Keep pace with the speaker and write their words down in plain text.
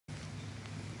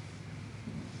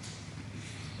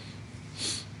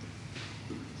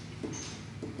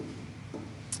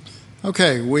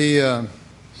Okay,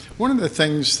 one of the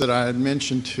things that I had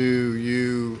mentioned to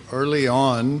you early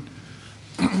on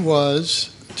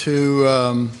was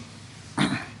to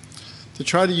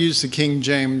try to use the King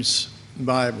James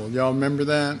Bible. Y'all remember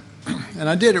that? And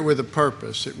I did it with a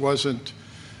purpose. It wasn't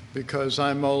because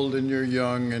I'm old and you're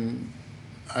young and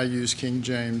I use King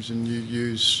James and you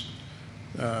use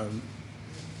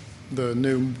the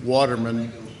New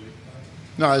Waterman.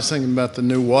 No, I was thinking about the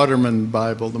New Waterman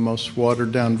Bible, the most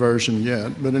watered down version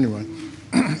yet. But anyway,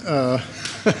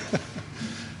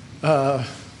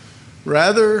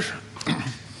 rather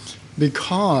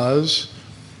because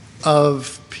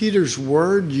of Peter's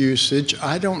word usage,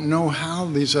 I don't know how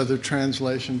these other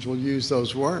translations will use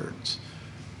those words.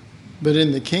 But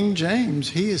in the King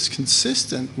James, he is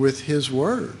consistent with his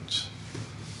words.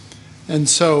 And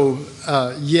so,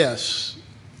 yes,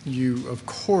 of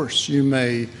course, you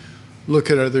may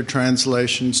look at other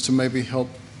translations to maybe help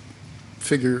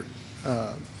figure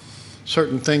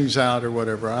certain things out or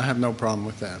whatever. I have no problem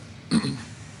with that.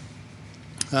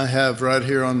 I have right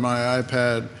here on my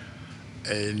iPad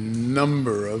a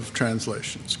number of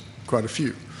translations, quite a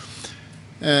few.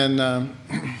 And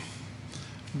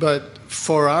but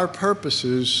for our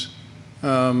purposes,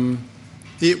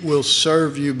 it will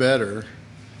serve you better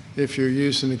if you're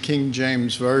using the King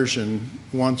James Version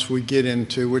once we get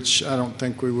into, which I don't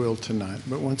think we will tonight,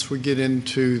 but once we get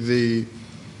into the,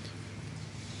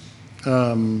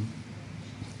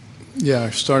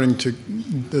 starting to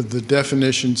the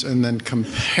definitions and then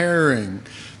comparing,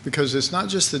 because it's not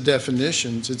just the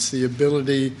definitions, it's the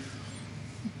ability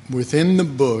within the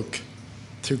book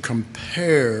to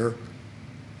compare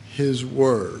his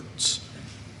words.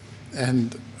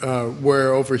 And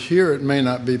where over here it may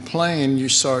not be plain, you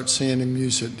start seeing him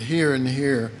use it here and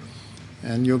here,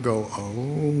 and you'll go,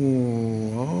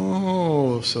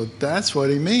 oh, so that's what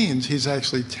he means. He's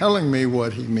actually telling me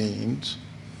what he means.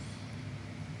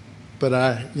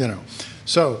 But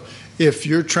so if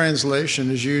your translation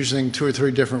is using 2 or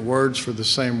 3 different words for the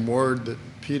same word that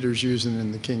Peter's using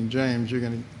in the King James,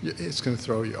 it's going to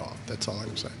throw you off. That's all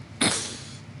I'm saying.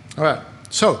 All right,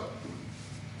 so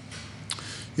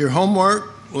your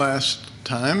homework last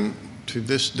time to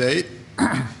this date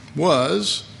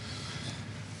was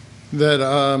that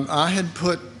I had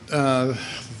put the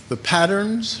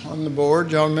patterns on the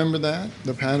board. Y'all remember that?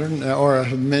 The pattern? Or I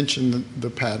had mentioned the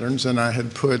patterns, and I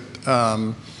had put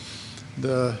the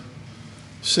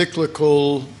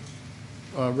cyclical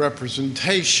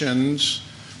representations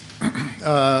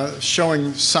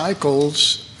showing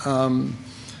cycles.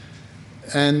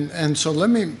 And so let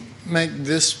me make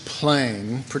this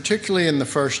plain, particularly in the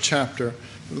first chapter.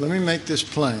 Let me make this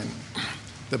plain.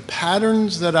 The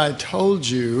patterns that I told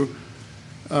you,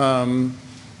 the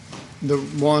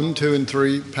 1, 2, and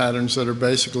 3 patterns that are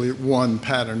basically one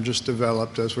pattern, just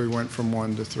developed as we went from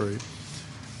 1 to 3,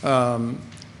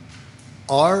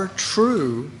 are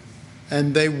true,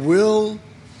 and they will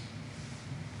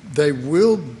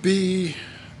be,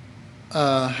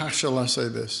 how shall I say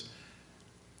this?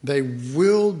 They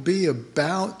will be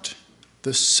about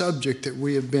the subject that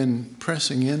we have been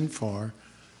pressing in for,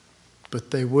 but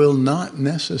they will not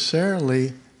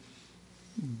necessarily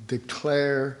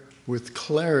declare with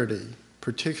clarity,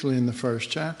 particularly in the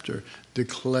first chapter,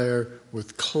 declare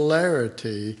with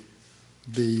clarity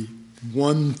the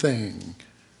one thing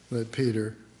that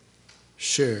Peter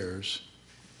shares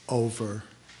over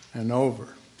and over.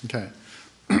 Okay.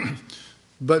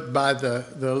 But by the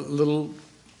little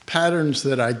patterns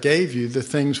that I gave you, the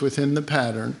things within the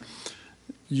pattern,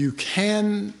 you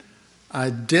can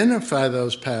identify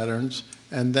those patterns,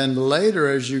 and then later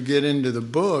as you get into the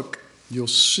book, you'll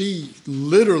see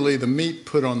literally the meat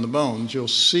put on the bones. You'll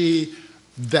see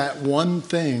that one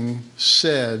thing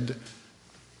said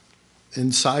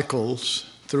in cycles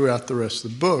throughout the rest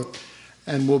of the book,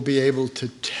 and we'll be able to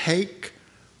take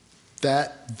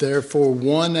that, therefore,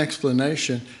 one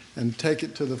explanation and take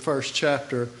it to the first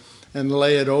chapter and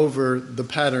lay it over the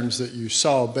patterns that you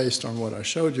saw based on what I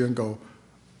showed you and go,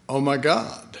 oh my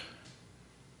God,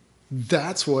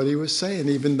 that's what he was saying.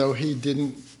 Even though he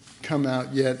didn't come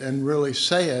out yet and really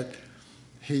say it,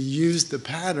 he used the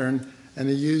pattern and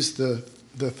he used the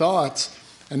thoughts,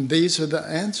 and these are the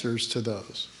answers to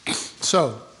those.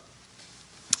 So,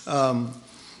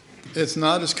 it's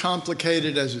not as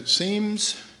complicated as it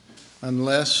seems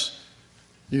unless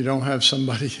you don't have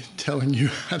somebody telling you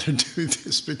how to do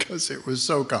this because it was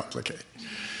so complicated.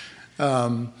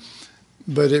 My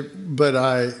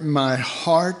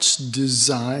heart's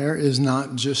desire is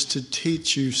not just to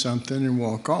teach you something and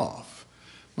walk off.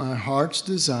 My heart's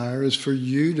desire is for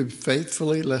you to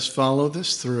faithfully, let's follow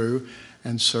this through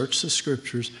and search the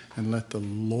Scriptures and let the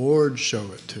Lord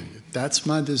show it to you. That's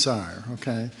my desire,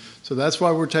 okay? So that's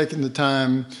why we're taking the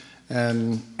time.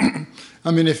 And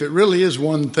I mean, if it really is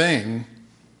one thing,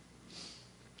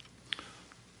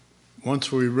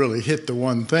 once we really hit the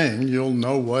one thing, you'll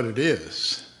know what it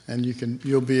is, and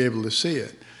you'll be able to see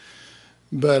it.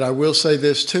 But I will say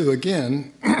this too,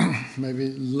 again, maybe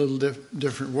a little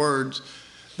different words.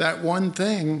 That one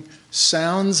thing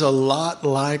sounds a lot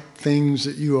like things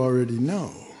that you already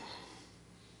know.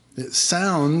 It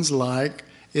sounds like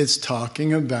it's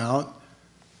talking about,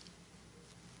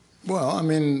 well, I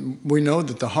mean, we know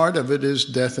that the heart of it is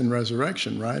death and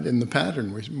resurrection, right? In the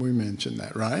pattern, we mentioned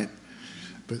that, right?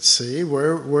 But see,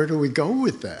 where do we go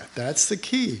with that? That's the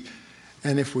key.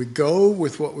 And if we go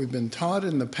with what we've been taught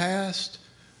in the past,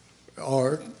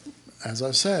 or, as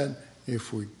I said,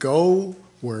 if we go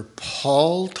where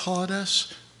Paul taught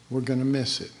us, we're going to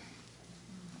miss it.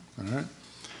 All right?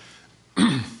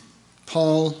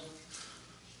 Paul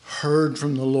heard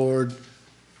from the Lord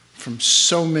from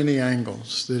so many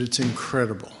angles that it's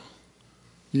incredible.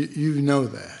 You know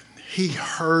that. He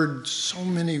heard so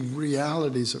many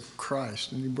realities of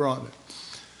Christ, and he brought it.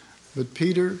 But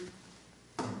Peter,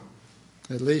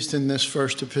 at least in this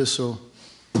first epistle,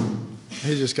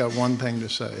 he just got one thing to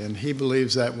say, and he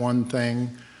believes that one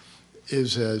thing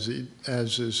is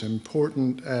as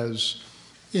important as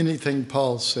anything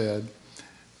Paul said.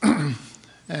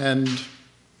 And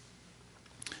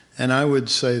I would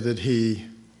say that he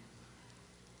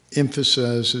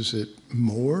emphasizes it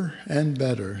more and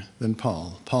better than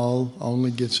Paul. Paul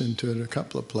only gets into it a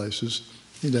couple of places.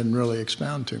 He doesn't really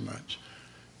expound too much.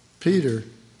 Peter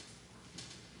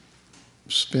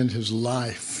spent his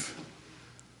life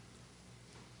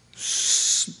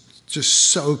just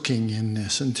soaking in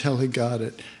this until he got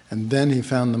it. And then he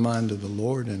found the mind of the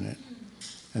Lord in it.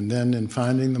 And then in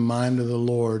finding the mind of the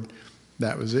Lord,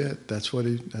 that was it. That's what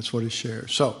he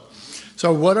shares. So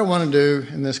what I want to do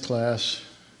in this class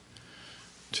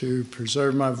to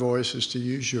preserve my voice is to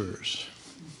use yours.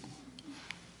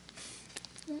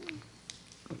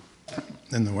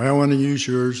 And the way I want to use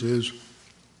yours is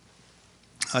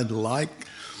I'd like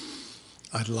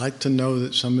to know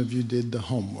that some of you did the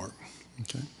homework.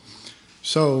 Okay?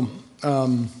 So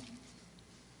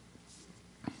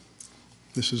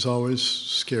this is always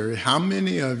scary. How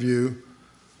many of you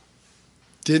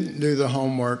didn't do the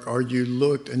homework, or you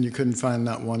looked and you couldn't find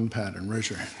that one pattern? Raise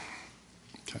your hand.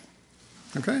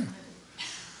 Okay,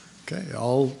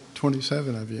 all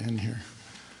 27 of you in here.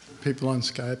 People on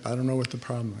Skype, I don't know what the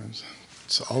problem is.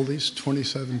 It's all these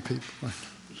 27 people.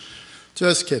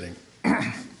 Just kidding.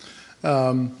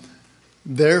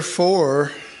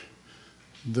 Therefore,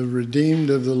 the redeemed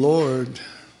of the Lord.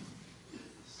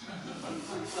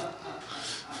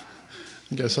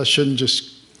 I guess I shouldn't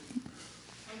just.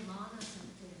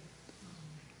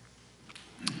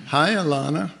 Hi,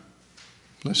 Alana.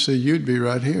 Let's see, you'd be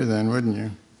right here then, wouldn't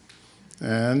you?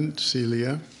 And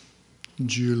Celia,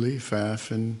 Julie,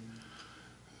 Pfaff, and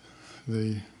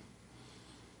the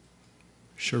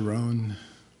Sharon,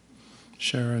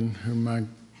 whom I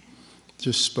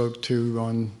just spoke to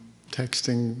on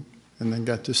texting and then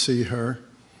got to see her.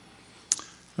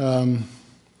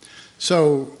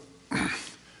 So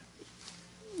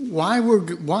why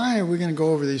are we going to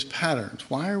go over these patterns?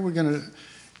 Why are we going to,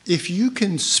 if you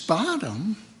can spot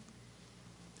them,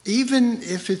 even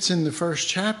if it's in the first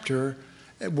chapter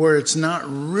where it's not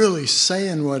really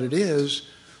saying what it is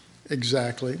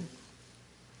exactly,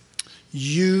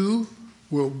 you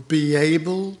will be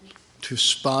able to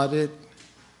spot it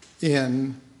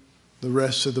in the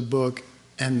rest of the book,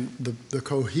 and the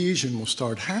cohesion will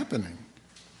start happening.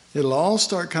 It'll all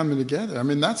start coming together. I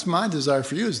mean, that's my desire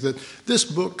for you, is that this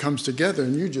book comes together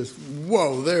and you just,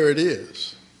 whoa, there it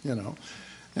is, you know.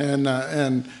 And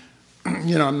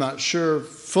you know, I'm not sure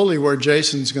fully where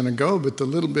Jason's going to go, but the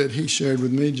little bit he shared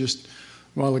with me just a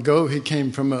while ago, he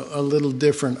came from a little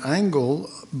different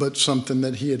angle, but something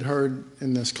that he had heard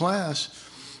in this class,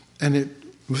 and it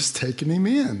was taking him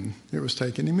in. It was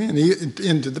taking him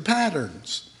into the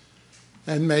patterns,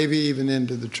 and maybe even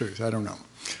into the truth. I don't know.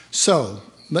 So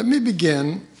let me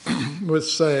begin with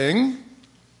saying,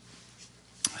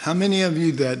 how many of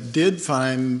you that did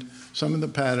find some of the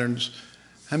patterns,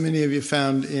 how many of you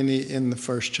found any in the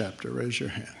first chapter? Raise your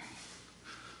hand.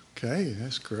 Okay,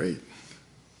 that's great.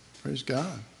 Praise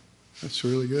God. That's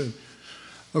really good.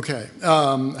 Okay,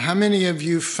 how many of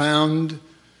you found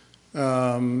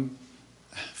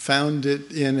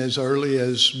it in as early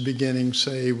as beginning,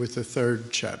 say, with the third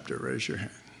chapter? Raise your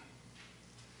hand.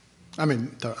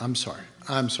 I'm sorry,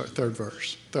 third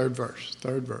verse.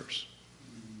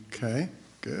 Okay,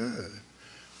 good.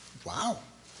 Wow.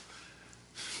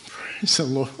 Praise the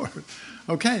Lord.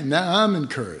 Okay, now I'm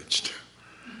encouraged.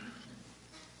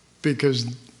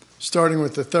 Because starting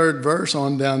with the third verse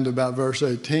on down to about verse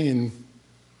 18,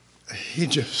 he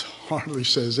just hardly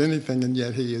says anything, and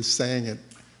yet he is saying it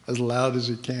as loud as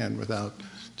he can without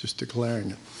just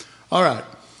declaring it. All right.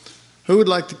 Who would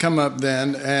like to come up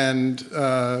then and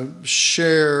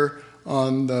share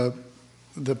on the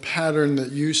pattern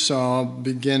that you saw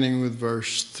beginning with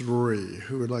verse 3?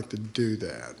 Who would like to do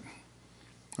that?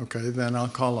 Okay, then I'll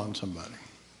call on somebody.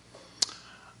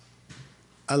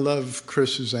 I love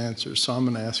Chris's answers, so I'm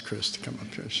going to ask Chris to come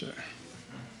up here and share.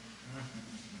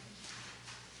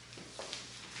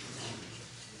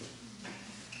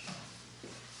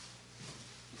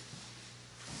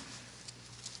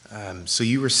 So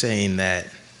you were saying that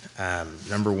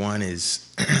number one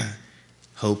is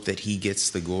hope that he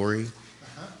gets the glory.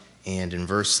 Uh-huh. And in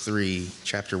verse 3,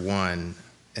 chapter 1,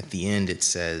 at the end it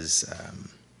says,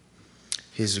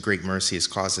 his great mercy has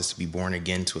caused us to be born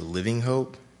again to a living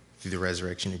hope through the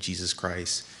resurrection of Jesus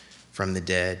Christ from the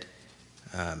dead.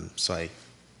 So I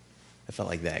felt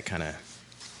like that kind of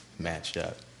matched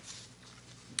up.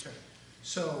 Okay.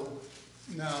 So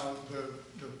now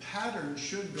the pattern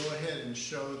should go ahead and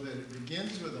show that it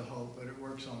begins with a hope, but it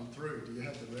works on through. Do you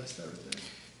have the rest of it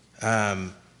there?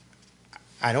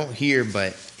 I don't here,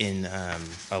 but in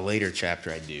a later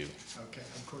chapter I do. Okay,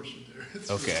 of course you do. It's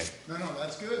okay. Good. No,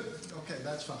 that's good. Okay,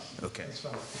 that's fine. Okay. That's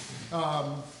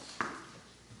fine.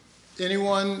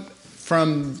 Anyone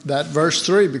from that verse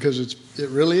 3, because it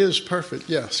really is perfect.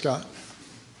 Yeah, Scott.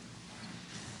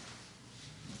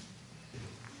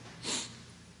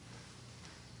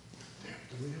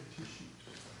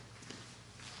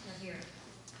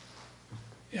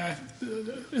 Yeah,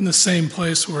 in the same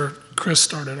place where Chris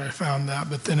started, I found that.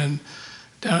 But then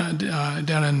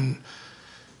down in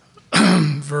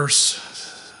verse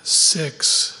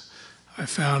 6, I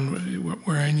found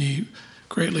wherein ye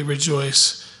greatly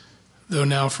rejoice, though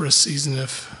now for a season,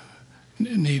 if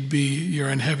need be, you're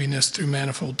in heaviness through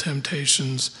manifold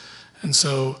temptations. And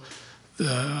so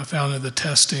I found that the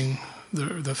testing,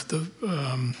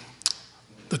 the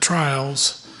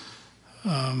trials,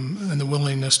 and the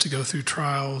willingness to go through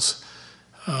trials,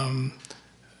 and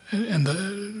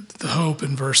the hope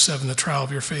in verse 7, the trial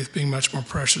of your faith being much more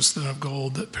precious than of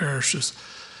gold that perishes,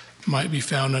 might be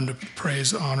found unto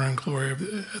praise, honor, and glory at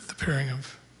the appearing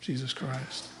of Jesus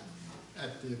Christ.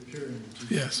 At the appearing of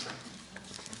Jesus Yes. Christ.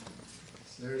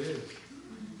 There it is.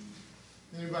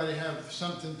 Anybody have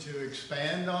something to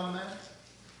expand on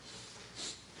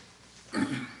that?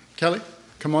 Kelly,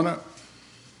 come on up.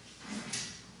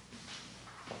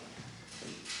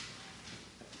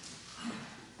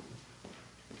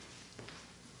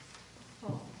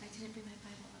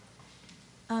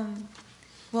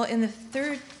 Well, in the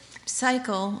third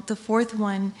cycle, the fourth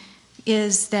one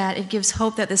is that it gives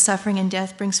hope that the suffering and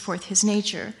death brings forth his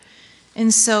nature.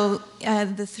 And so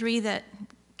the three that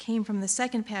came from the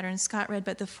second pattern, Scott read,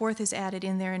 but the fourth is added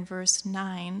in there in verse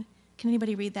 9. Can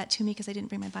anybody read that to me, because I didn't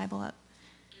bring my Bible up?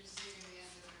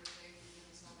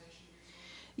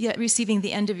 Yeah, receiving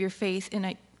the end of your faith, and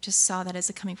I just saw that as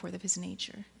a coming forth of his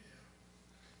nature.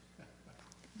 I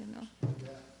don't know.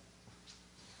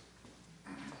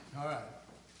 All right.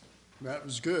 That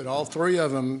was good. All three of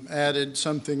them added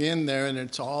something in there, and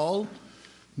it's all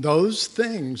those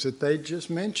things that they just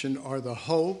mentioned are the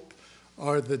hope,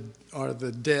 are the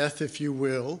death, if you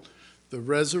will, the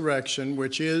resurrection,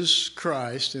 which is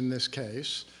Christ in this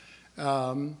case,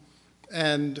 and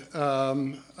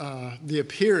the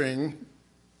appearing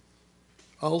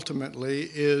ultimately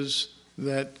is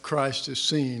that Christ is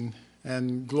seen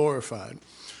and glorified.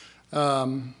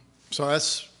 So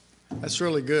that's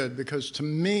really good, because to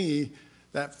me,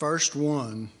 that first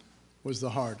one was the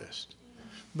hardest.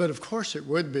 But of course it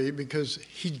would be, because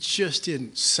he just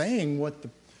isn't saying what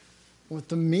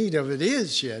the meat of it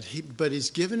is yet. But he's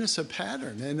given us a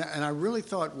pattern. And I really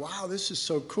thought, wow, this is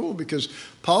so cool, because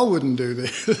Paul wouldn't do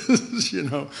this. You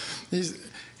know,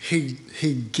 he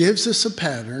gives us a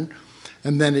pattern,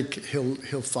 and then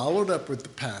he'll follow it up with the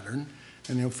pattern,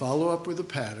 and he'll follow up with a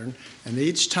pattern, and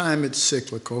each time it's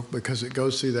cyclical because it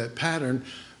goes through that pattern,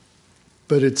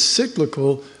 but it's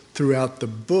cyclical throughout the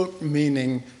book,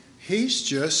 meaning he's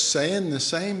just saying the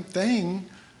same thing,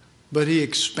 but he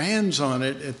expands on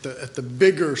it at the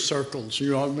bigger circles.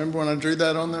 You all remember when I drew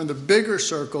that on there? The bigger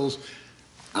circles,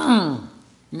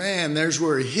 man, there's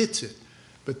where he hits it.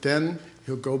 But then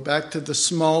he'll go back to the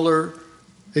smaller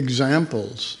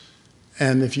examples,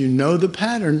 and if you know the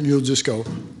pattern, you'll just go,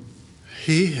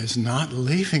 he is not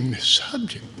leaving this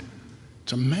subject.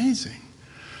 It's amazing.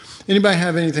 Anybody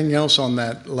have anything else on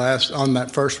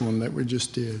that first one that we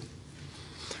just did?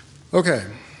 Okay.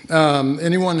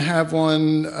 Anyone have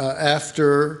one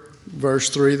after verse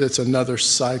 3 that's another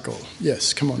cycle?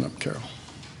 Yes, come on up, Carol. I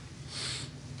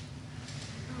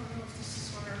don't know if this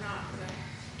is one or not, but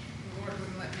the Lord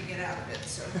wouldn't let me get out of it,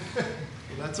 so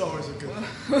Well, that's always a good one.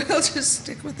 we'll just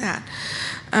stick with that.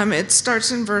 It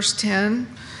starts in verse 10.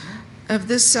 Of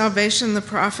this salvation the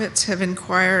prophets have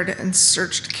inquired and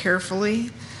searched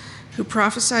carefully, who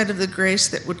prophesied of the grace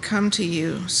that would come to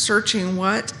you, searching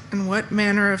what and what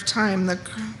manner of time the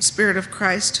Spirit of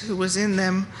Christ who was in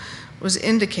them was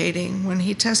indicating when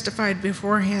he testified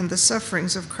beforehand the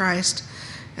sufferings of Christ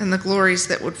and the glories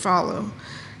that would follow.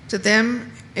 To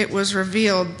them it was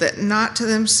revealed that not to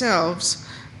themselves,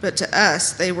 but to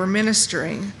us they were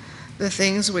ministering the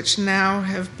things which now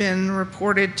have been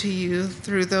reported to you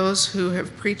through those who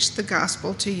have preached the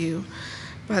gospel to you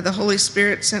by the Holy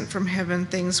Spirit sent from heaven,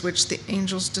 things which the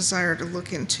angels desire to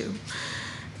look into.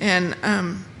 And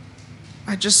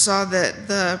I just saw that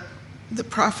the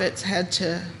prophets had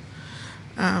to,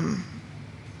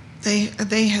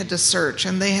 they had to search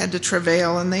and they had to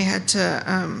travail and they had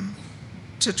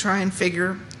to try and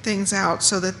figure things out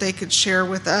so that they could share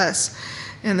with us,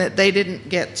 and that they didn't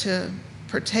get to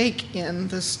partake in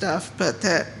the stuff, but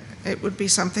that it would be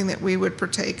something that we would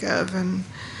partake of, and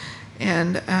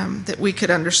that we could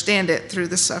understand it through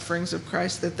the sufferings of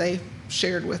Christ that they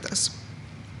shared with us.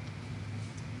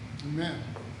 Amen.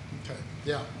 Okay,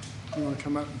 yeah. You want to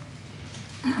come up?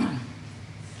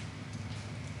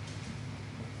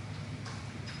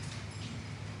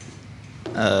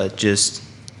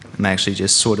 I'm actually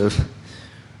just sort of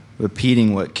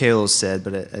repeating what Carol said,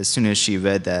 but as soon as she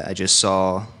read that, I just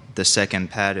saw the second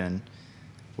pattern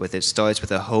with it starts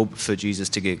with a hope for Jesus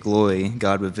to get glory.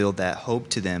 God revealed that hope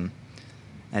to them,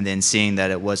 and then seeing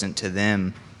that it wasn't to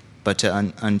them, but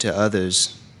to unto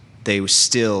others, they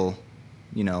still,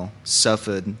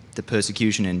 suffered the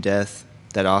persecution and death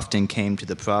that often came to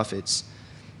the prophets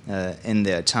in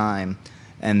their time,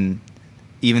 and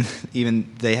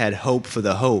even they had hope for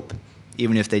the hope,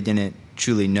 even if they didn't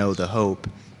truly know the hope.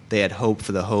 They had hope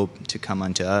for the hope to come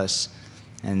unto us,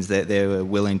 and that they were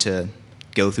willing to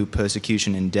go through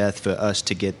persecution and death for us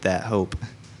to get that hope.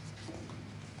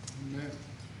 Amen.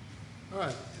 All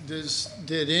right.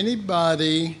 Did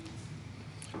anybody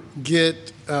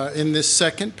get in this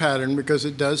second pattern, because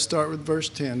it does start with verse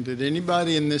 10, did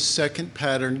anybody in this second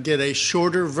pattern get a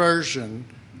shorter version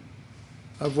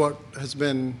of what has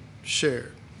been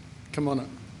shared? Come on up.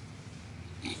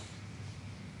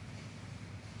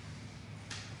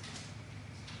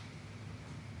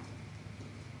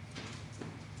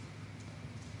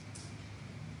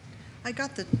 I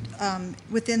got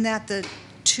within that, the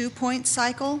 2-point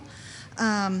cycle.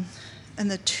 And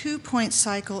the 2-point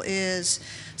cycle is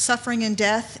suffering and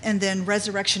death, and then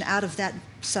resurrection out of that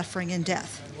suffering and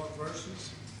death. And what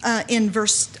verses? In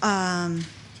verse 10,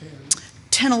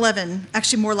 11,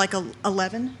 actually more like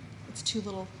 11. It's two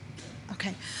little,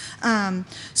 okay.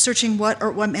 Searching what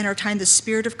manner of time the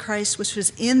Spirit of Christ which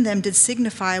was in them did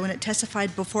signify when it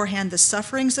testified beforehand the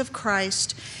sufferings of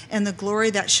Christ and the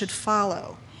glory that should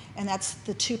follow. And that's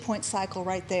the 2-point cycle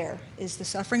right there, is the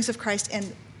sufferings of Christ.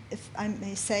 And if I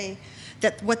may say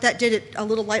that what that did, a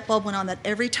little light bulb went on, that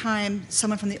every time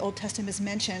someone from the Old Testament is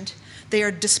mentioned, they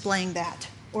are displaying that.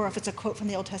 Or if it's a quote from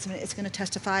the Old Testament, it's going to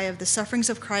testify of the sufferings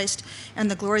of Christ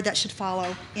and the glory that should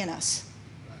follow in us.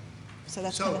 So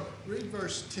that's read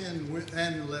verse 10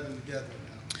 and 11 together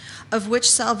now. Of which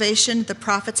salvation the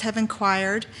prophets have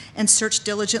inquired and searched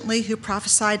diligently, who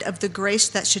prophesied of the grace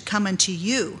that should come unto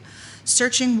you,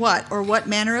 searching what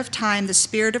manner of time the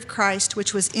Spirit of Christ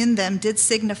which was in them did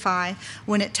signify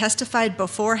when it testified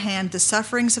beforehand the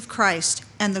sufferings of Christ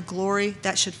and the glory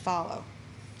that should follow.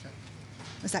 Okay.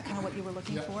 Is that kind of what you were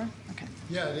looking for? Okay.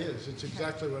 Yeah, it is. It's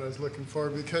exactly what I was looking for,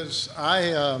 because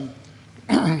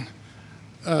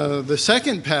the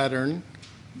second pattern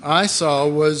I saw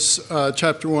was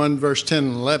chapter 1, verse 10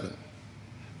 and 11,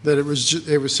 that it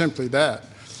was simply that,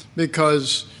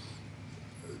 because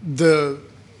the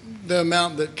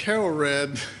amount that Carol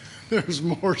read, there's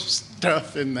more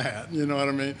stuff in that, you know what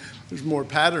I mean? There's more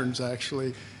patterns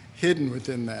actually hidden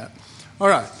within that. All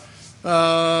right.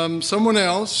 Someone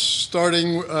else,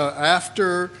 starting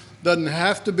after, doesn't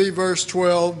have to be verse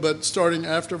 12, but starting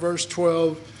after verse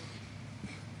 12,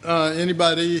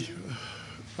 anybody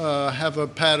have a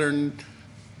pattern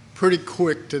pretty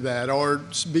quick to that, or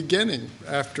beginning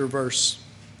after verse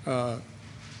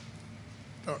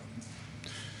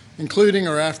including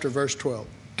or after verse 12?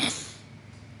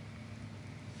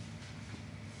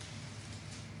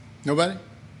 Nobody?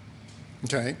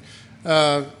 Okay.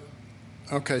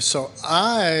 Okay, so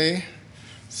I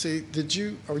see, did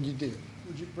you, or you did?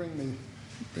 Would you bring me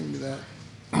that?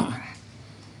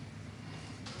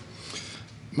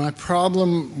 My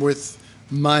problem with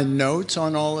my notes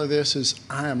on all of this is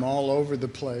I am all over the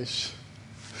place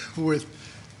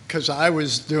because I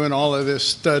was doing all of this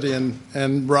studying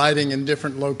and writing in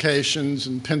different locations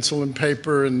and pencil and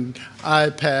paper and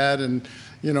iPad and,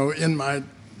 in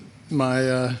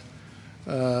my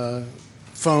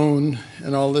phone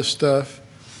and all this stuff.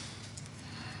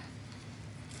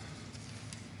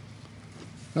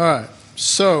 All right,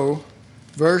 so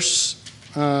verse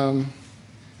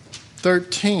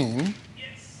 13.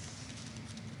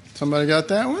 Somebody got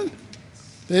that one?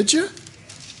 Did you?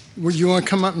 Would you want to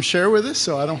come up and share with us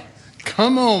so I don't...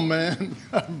 Come on, man.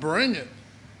 Bring it.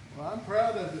 Well, I'm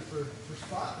proud of you for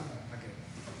spotting that.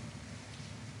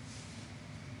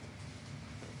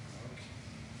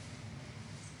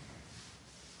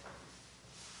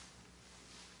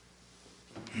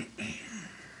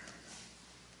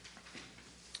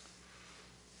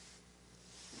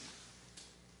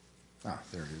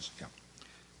 There it is. Yeah.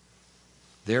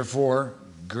 Therefore,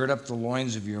 gird up the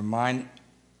loins of your mind,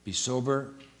 be sober,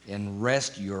 and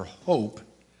rest your hope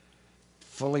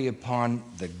fully upon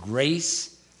the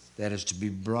grace that is to be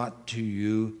brought to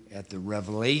you at the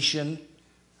revelation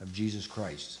of Jesus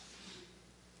Christ.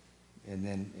 And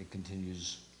then it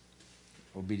continues,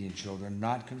 obedient children,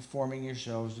 not conforming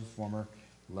yourselves to former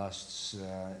lusts.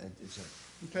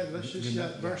 Okay, let's just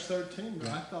get verse 13.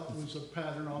 I thought it was a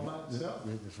pattern all by itself.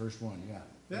 The first one, yeah.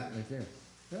 Yeah. Right there.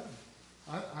 Yeah,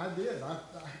 I did.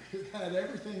 It had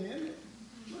everything in it.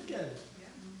 Look at it.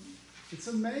 It's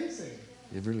amazing.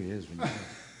 It really is. When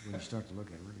you start to look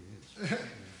at it, it really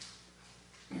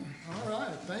is. All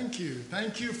right, thank you.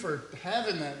 Thank you for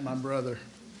having that, my brother.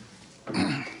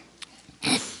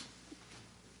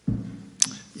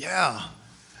 Yeah,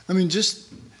 I mean, just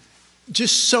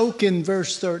soak in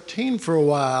verse 13 for a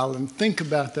while and think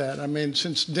about that. I mean,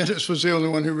 since Dennis was the only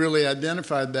one who really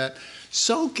identified that,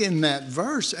 soak in that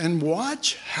verse and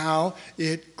watch how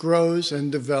it grows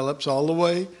and develops all the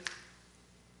way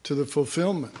to the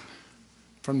fulfillment,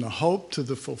 from the hope to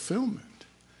the fulfillment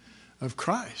of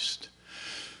Christ.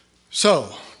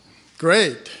 So,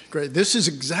 great. This is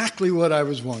exactly what I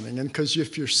was wanting. And because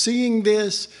if you're seeing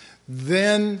this,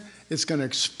 then it's going to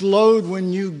explode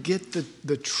when you get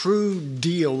the true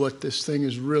deal, what this thing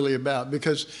is really about.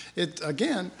 Because,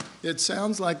 it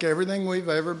sounds like everything we've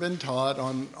ever been taught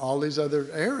on all these other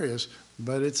areas,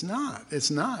 but it's not.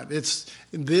 This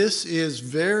is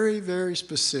very, very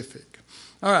specific.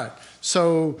 All right,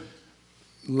 so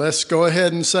let's go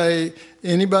ahead and say,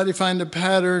 anybody find a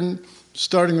pattern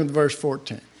starting with verse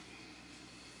 14?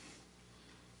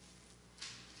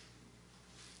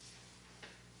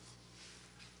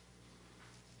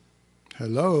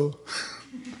 Hello?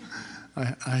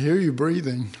 I hear you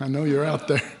breathing. I know you're out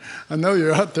there. I know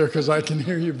you're out there because I can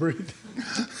hear you breathing.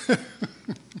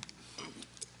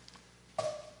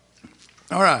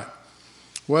 All right.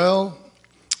 Well,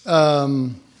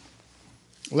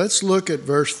 let's look at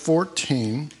verse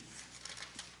 14.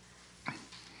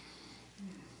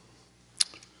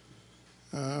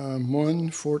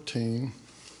 1:14.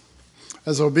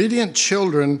 As obedient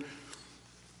children,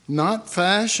 not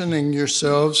fashioning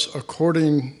yourselves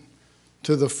according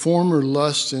to the former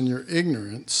lust in your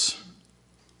ignorance,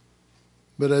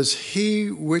 but as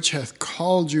he which hath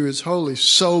called you is holy,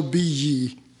 so be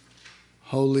ye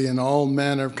holy in all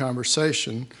manner of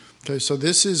conversation. Okay, so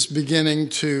this is beginning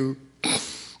to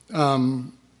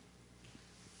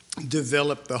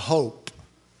develop the hope.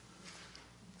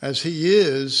 As he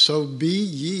is, so be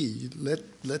ye.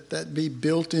 Let that be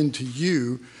built into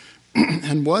you.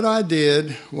 And what I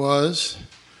did was,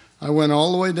 I went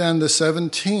all the way down to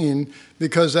 17,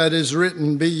 because that is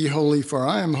written, be ye holy, for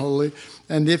I am holy.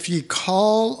 And if ye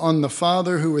call on the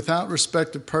Father, who without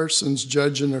respect of persons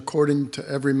judging according to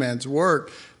every man's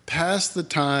work, pass the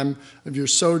time of your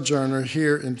sojourner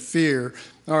here in fear.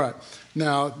 All right.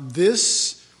 Now,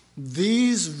 these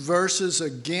verses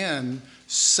again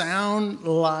sound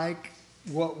like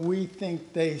what we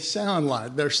think they sound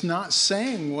like. They're not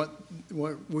saying what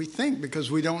we think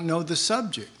because we don't know the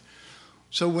subject.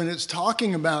 So when it's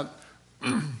talking about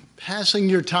passing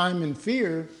your time in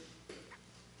fear,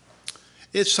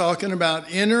 it's talking about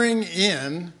entering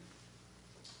in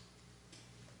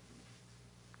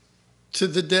to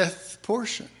the death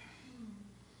portion.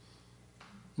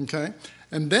 Okay?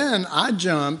 And then I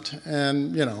jumped,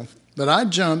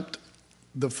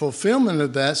 the fulfillment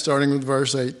of that starting with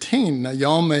verse 18. Now,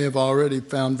 y'all may have already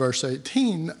found verse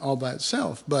 18 all by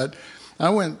itself, but I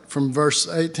went from verse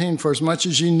 18, for as much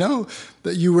as ye know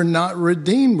that you were not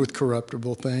redeemed with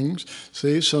corruptible things.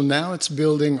 See, so now it's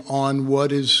building on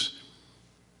what is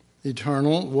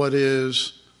eternal, what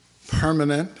is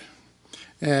permanent,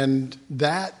 and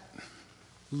that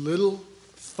little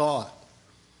thought,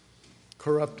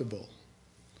 corruptible,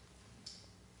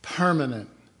 permanent,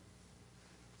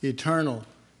 eternal,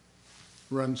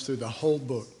 runs through the whole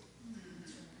book.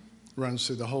 Runs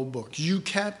through the whole book. You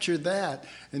capture that,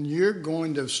 and you're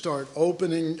going to start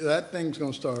opening, that thing's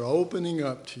going to start opening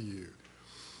up to you.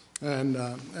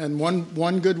 And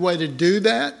one good way to do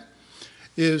that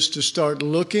is to start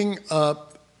looking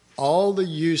up all the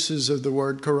uses of the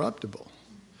word corruptible.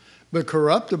 But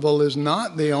corruptible is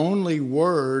not the only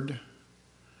word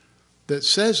that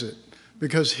says it,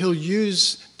 because he'll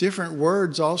use different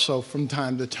words also from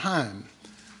time to time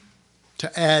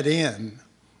to add in,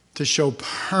 to show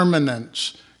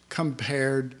permanence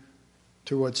compared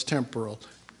to what's temporal.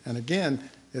 And again,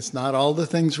 it's not all the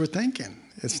things we're thinking.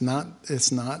 It's not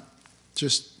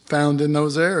just found in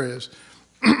those areas.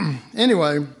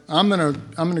 Anyway, I'm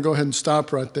gonna go ahead and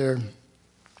stop right there.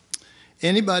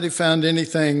 Anybody found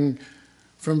anything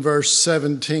from verse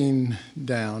 17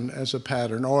 down as a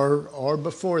pattern, or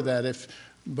before that, if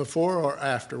before or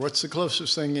after? What's the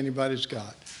closest thing anybody's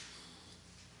got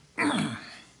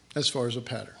as far as a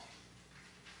pattern?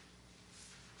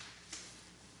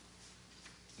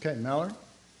 Okay, Mallory?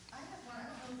 I have one, I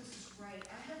don't know if this is right.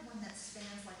 I have one that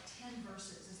spans like 10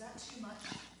 verses. Is that too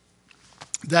much?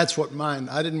 That's what mine,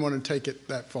 I didn't want to take it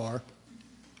that far.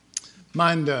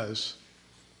 Mine does.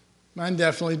 Mine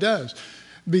definitely does.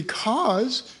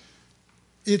 Because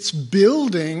it's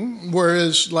building,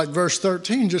 whereas like verse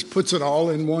 13 just puts it all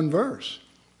in one verse.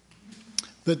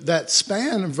 But that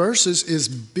span of verses is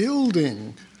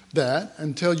building that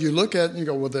until you look at it and you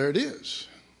go, well, there it is.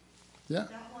 Yeah.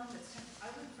 That one that's, I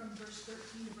went from verse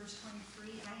 13 to verse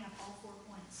 23, and I have all 4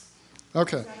 points.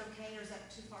 Okay. Is that okay, or is that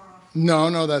too far off?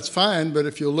 No, that's fine. But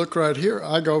if you look right here,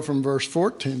 I go from verse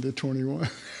 14 to 21.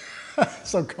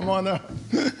 So come on up.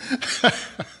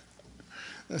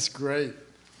 That's great.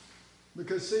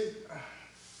 Because see,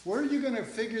 where are you going to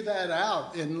figure that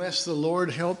out unless the Lord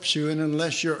helps you and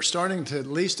unless you're starting to at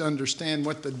least understand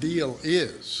what the deal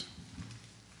is?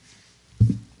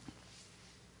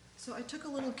 So I took a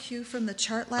little cue from the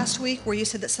chart last week where you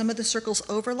said that some of the circles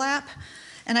overlap.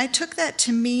 And I took that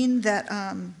to mean that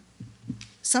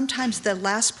sometimes the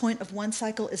last point of one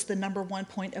cycle is the number one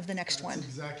point of the next one. That's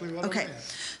exactly what Okay, I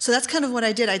meant. so that's kind of what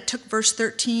I did. I took verse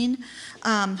 13,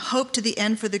 hope to the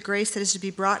end for the grace that is to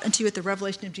be brought unto you at the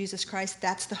revelation of Jesus Christ.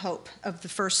 That's the hope of the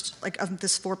first, like of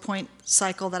this 4-point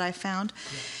cycle that I found.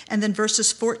 Yeah. And then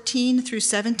verses 14 through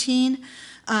 17,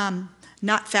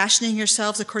 not fashioning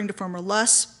yourselves according to former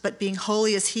lusts, but being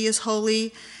holy as he is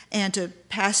holy, and to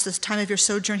pass this time of your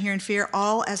sojourn here in fear,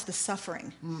 all as the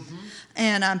suffering. Mm-hmm.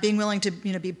 And being willing to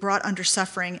be brought under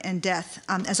suffering and death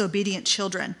as obedient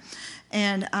children.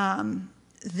 And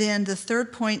then the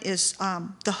third point is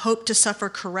the hope to suffer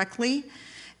correctly.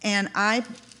 And I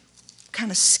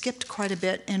kind of skipped quite a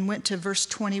bit and went to verse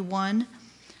 21.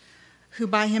 Who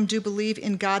by him do believe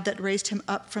in God that raised him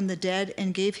up from the dead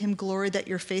and gave him glory, that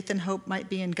your faith and hope might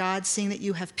be in God, seeing that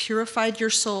you have purified your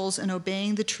souls in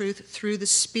obeying the truth through the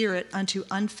Spirit unto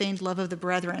unfeigned love of the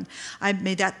brethren. I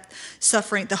made that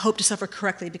suffering, the hope to suffer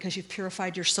correctly, because you've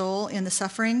purified your soul in the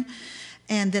suffering.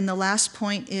 And then the last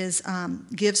point is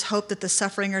gives hope that the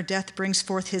suffering or death brings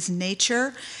forth his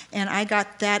nature. And I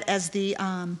got that as the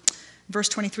verse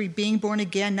 23, being born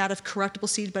again, not of corruptible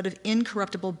seed, but of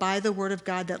incorruptible, by the word of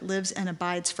God that lives and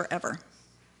abides forever.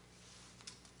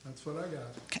 That's what I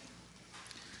got. Okay.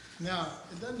 Now,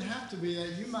 it doesn't have to be that.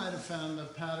 You might have found a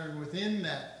pattern within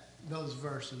those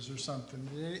verses or something.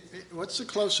 What's the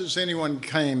closest anyone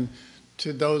came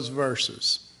to those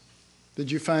verses? Did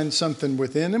you find something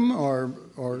within them, or?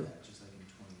 Yeah, just like in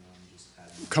 21, just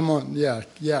add. Come on,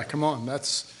 yeah, come on.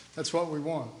 That's what we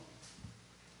want.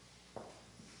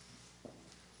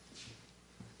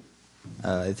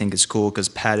 I think it's cool because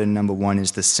pattern number 1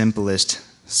 is the simplest.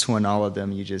 So in all of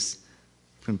them, you just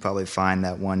can probably find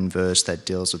that one verse that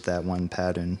deals with that one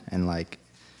pattern. And like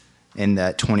in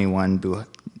that 21,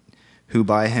 who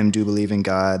by him do believe in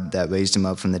God that raised him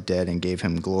up from the dead and gave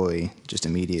him glory, just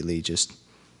immediately, just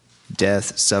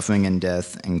death, suffering and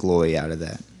death, and glory out of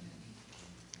that.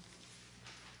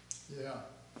 Yeah.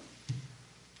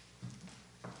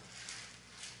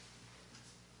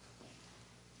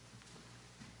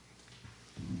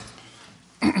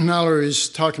 Mallory's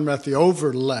talking about the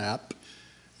overlap.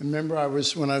 Remember,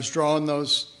 when I was drawing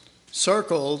those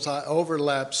circles, I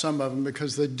overlapped some of them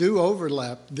because they do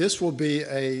overlap. This will be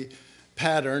a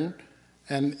pattern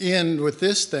and end with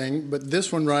this thing, but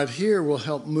this one right here will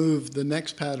help move the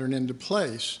next pattern into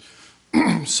place.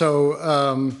 So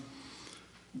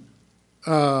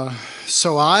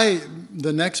I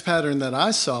the next pattern that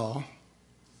I saw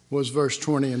was verse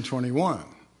 20 and 21.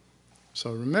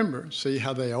 So remember, see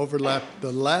how they overlap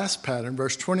the last pattern,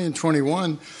 verse 20 and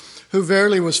 21, who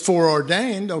verily was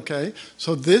foreordained. Okay,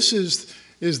 so this is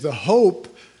the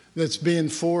hope that's being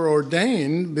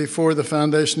foreordained before the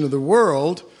foundation of the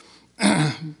world.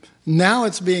 Now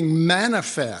it's being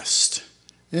manifest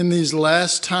in these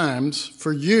last times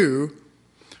for you.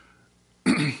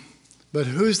 But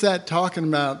who's that talking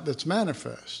about that's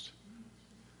manifest?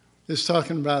 It's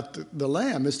talking about the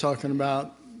Lamb. It's talking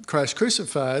about Christ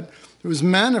crucified. It was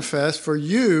manifest for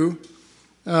you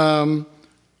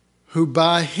who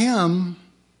by him,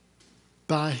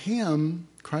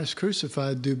 Christ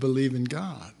crucified, do believe in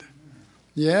God.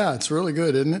 Yeah, it's really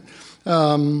good, isn't it?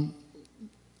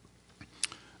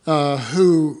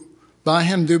 Who by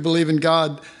him do believe in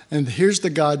God. And here's the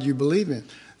God you believe in.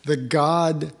 The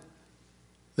God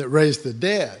that raised the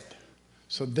dead.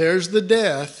 So there's the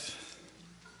death.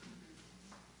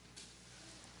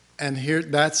 And here,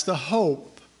 that's the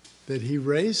hope that he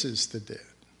raises the dead.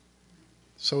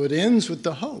 So it ends with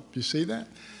the hope. You see that?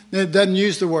 Now, it doesn't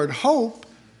use the word hope,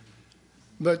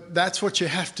 but that's what you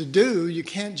have to do. You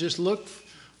can't just look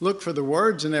for the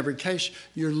words in every case.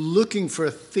 You're looking for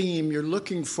a theme. You're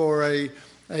looking for a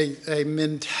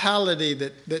mentality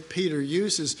that Peter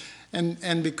uses.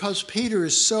 And because Peter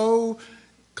is so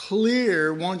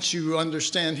clear, once you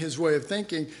understand his way of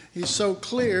thinking, he's so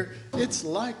clear, it's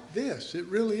like this. It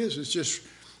really is. It's just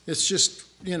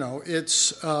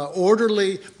it's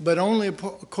orderly, but only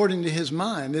according to his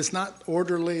mind. It's not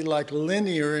orderly like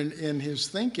linear in his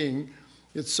thinking.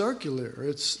 It's circular.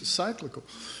 It's cyclical,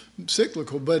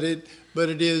 but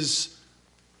it is,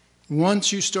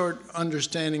 once you start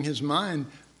understanding his mind,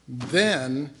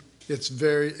 then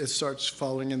it starts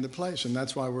falling into place. And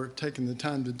that's why we're taking the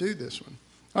time to do this one.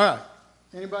 All right.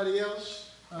 Anybody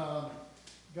else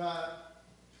got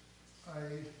a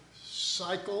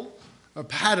cycle, a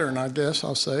pattern, I guess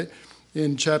I'll say,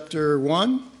 in chapter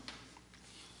 1?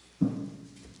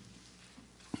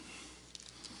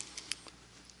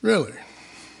 Really?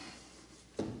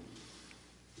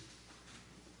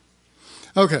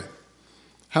 Okay.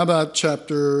 How about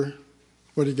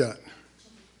what do you got?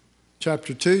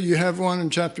 Chapter 2, you have one in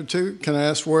chapter 2? Can I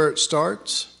ask where it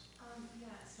starts? Yeah,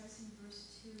 it starts in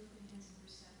verse 2 and ends in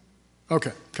verse 7.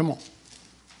 Okay, come on.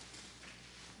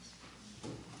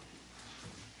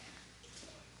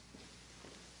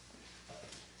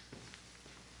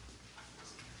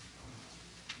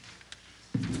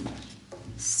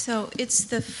 So it's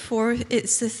the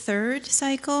third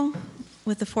cycle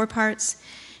with the 4 parts.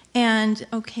 And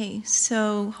okay,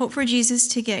 so hope for Jesus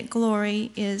to get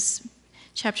glory is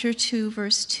chapter 2,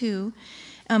 verse 2.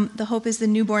 The hope is the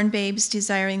newborn babes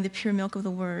desiring the pure milk of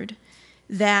the word,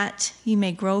 that you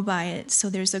may grow by it. So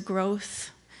there's a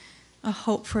growth, a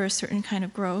hope for a certain kind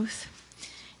of growth.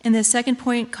 And the second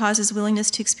point, causes willingness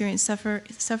to experience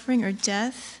suffering or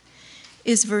death,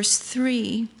 is verse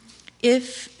 3.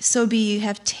 If so be you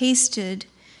have tasted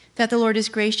that the Lord is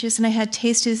gracious, and I had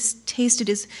tasted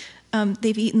is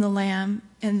they've eaten the lamb,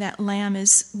 and that lamb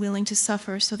is willing to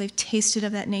suffer, so they've tasted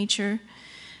of that nature.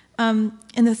 And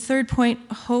the third point,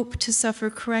 hope to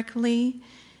suffer correctly,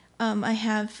 I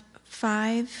have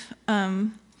 5.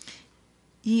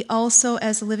 Ye also,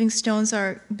 as the living stones,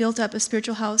 are built up a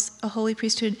spiritual house, a holy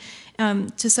priesthood,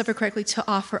 to suffer correctly, to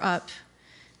offer up,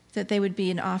 that they would be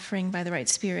an offering by the right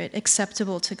Spirit,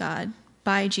 acceptable to God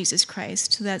by Jesus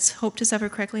Christ. So that's hope to suffer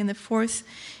correctly. And the fourth,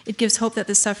 it gives hope that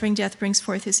the suffering death brings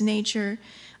forth his nature.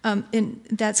 And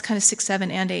that's kind of 6,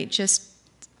 7, and 8. Just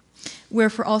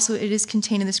wherefore also it is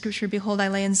contained in the scripture, behold, I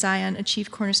lay in Zion a chief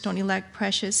cornerstone, elect,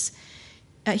 precious.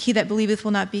 He that believeth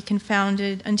will not be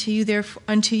confounded. Unto you,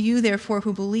 therefore,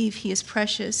 who believe, he is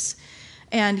precious.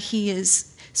 And he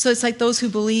is, so it's like those who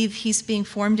believe he's being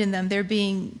formed in them. They're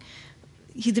bringing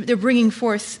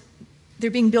forth, they're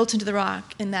being built into the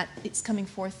rock, and that it's coming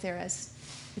forth there as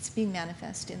it's being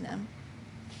manifest in them.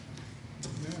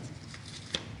 Yeah.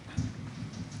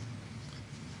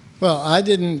 Well, I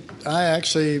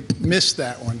actually missed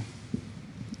that one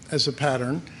as a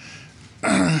pattern,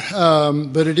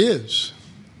 but it is.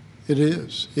 It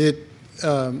is.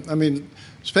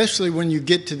 Especially when you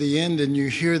get to the end and you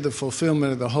hear the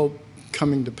fulfillment of the hope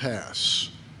coming to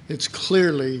pass. It's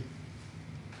clearly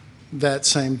that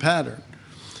same pattern.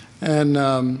 And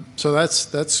so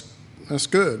that's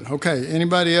good. Okay,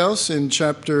 anybody else in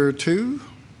chapter 2?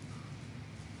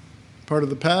 Part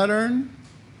of the pattern?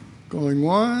 Going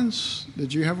once.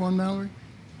 Did you have one, Mallory?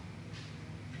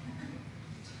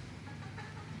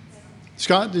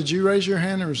 Scott, did you raise your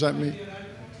hand, or was that me?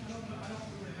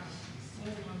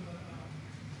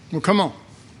 Well, come on.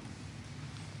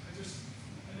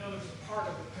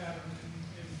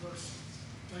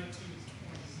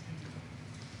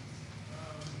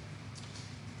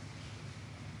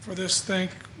 For this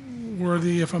thank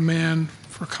worthy if a man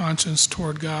for conscience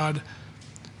toward God,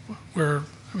 where,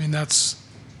 I mean, that's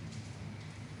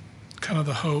kind of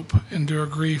the hope, endure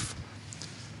grief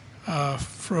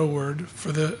froward.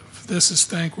 For this is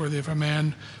thankworthy if a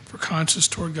man for conscience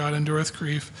toward God endureth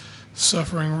grief,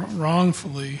 suffering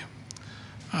wrongfully.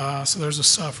 So there's a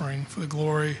suffering. For the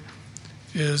glory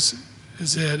is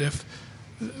it. If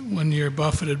when you're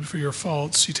buffeted for your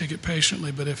faults, you take it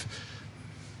patiently. But if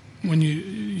when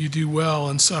you do well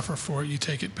and suffer for it, you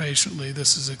take it patiently.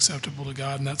 This is acceptable to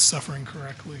God, and that's suffering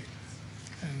correctly.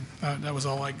 And that was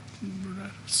all I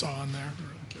saw in there.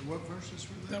 Okay, what verses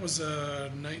were That was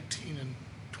 19 and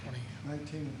 20.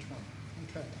 19 and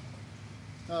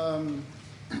 20.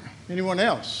 Okay. Anyone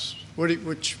else? Where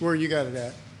you got it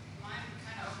at? Mine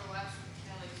kind of overlaps with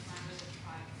Kelly's. Mine was at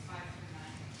 5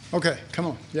 through 9. Okay, come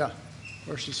on. Yeah.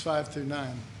 Verses 5 through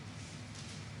 9.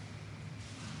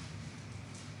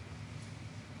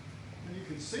 And you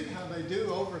can see how they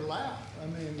do overlap. I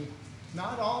mean,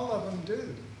 not all of them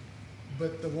do.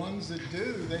 But the ones that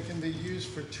do, they can be used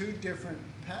for two different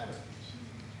patterns.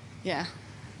 Yeah.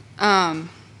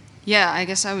 I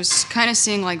guess I was kind of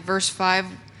seeing like verse 5,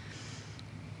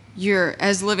 you're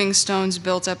as living stones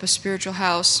built up a spiritual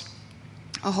house,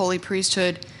 a holy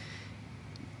priesthood,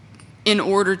 in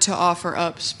order to offer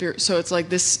up spirit. So it's like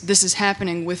this is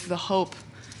happening with the hope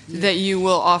that you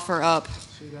will offer up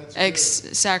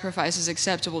sacrifices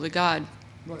acceptable to God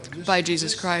by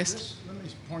Jesus Christ. Let me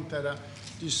point that out.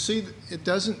 You see, it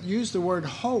doesn't use the word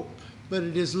hope, but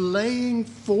it is laying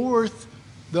forth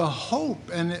the hope,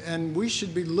 and we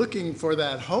should be looking for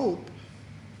that hope,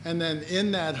 and then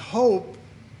in that hope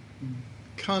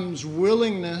comes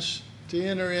willingness to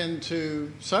enter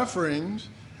into sufferings,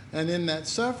 and in that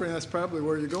suffering, that's probably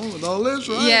where you're going with all this,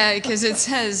 right? Yeah, because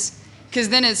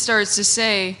then it starts to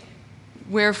say,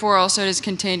 wherefore also it is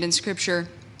contained in Scripture,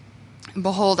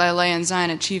 behold, I lay in Zion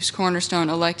a chief's cornerstone,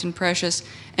 elect and precious,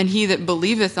 and he that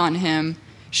believeth on him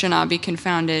shall not be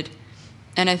confounded.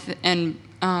 And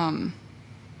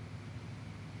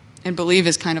believe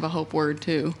is kind of a hope word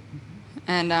too.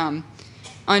 And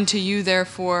unto you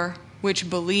therefore which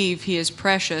believe he is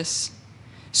precious.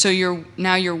 So you're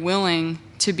willing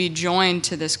to be joined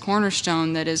to this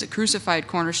cornerstone that is a crucified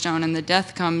cornerstone, and the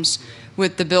death comes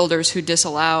with the builders who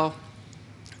disallow.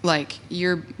 Like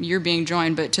you're being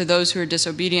joined, but to those who are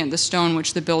disobedient, the stone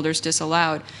which the builders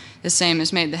disallowed, the same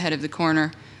is made the head of the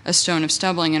corner, a stone of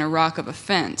stumbling and a rock of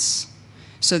offense.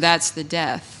 So that's the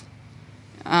death.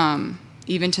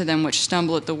 Even to them which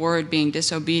stumble at the word, being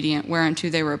disobedient, whereunto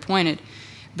they were appointed.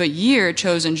 But ye are a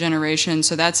chosen generation,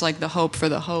 so that's like the hope for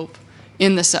the hope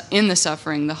in the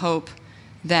suffering, the hope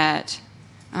that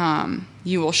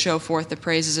you will show forth the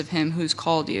praises of him who's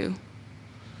called you.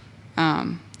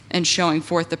 And showing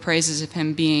forth the praises of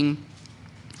him being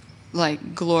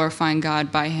like glorifying God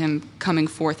by him coming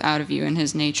forth out of you in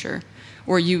his nature.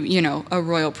 Or a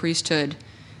royal priesthood,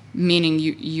 meaning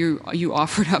you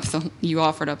offered up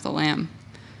the lamb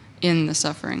in the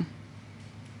suffering.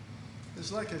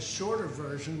 It's like a shorter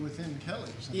version within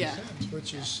Kelly's, in a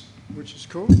sense, which is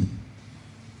cool.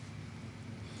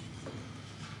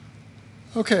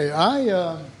 Okay,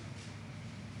 I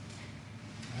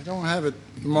don't have it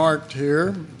marked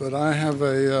here, but I have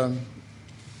a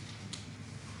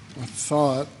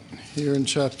thought here in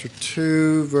chapter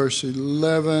 2, verse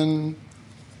 11.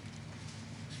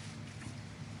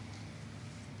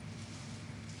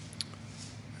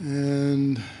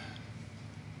 And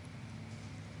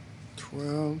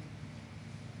 12.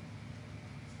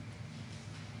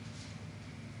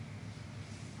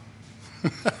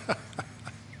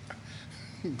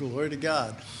 Glory to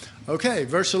God. Okay,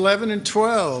 verse 11 and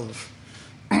 12.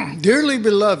 Dearly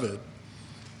beloved,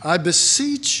 I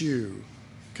beseech you.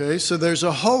 Okay, so there's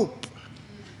a hope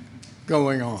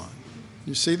going on.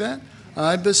 You see that?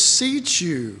 I beseech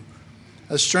you,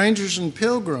 as strangers and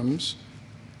pilgrims,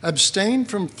 abstain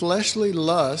from fleshly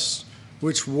lusts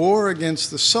which war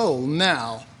against the soul.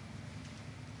 Now,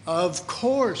 of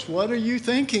course, what are you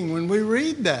thinking when we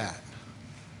read that?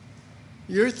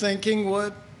 You're thinking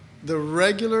what the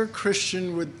regular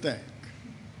Christian would think.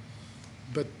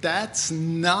 But that's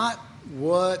not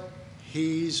what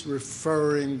he's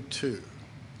referring to.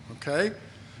 Okay?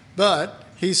 But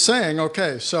he's saying,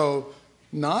 okay, so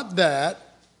not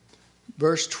that.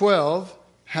 Verse 12,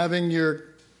 having your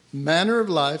manner of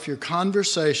life, your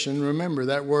conversation, remember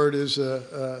that word is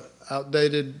a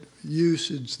outdated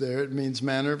usage there. It means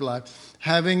manner of life.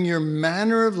 Having your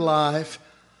manner of life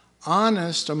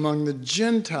honest among the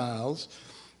Gentiles,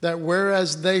 that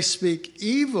whereas they speak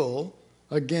evil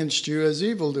against you as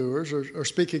evildoers, or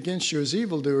speak against you as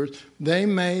evildoers, they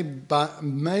may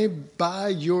by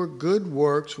your good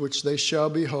works, which they shall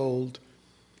behold,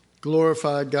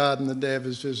 glorify God in the day of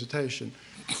his visitation.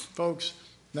 Folks,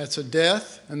 that's a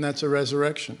death and that's a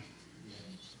resurrection.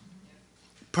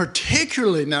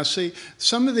 Particularly, now see,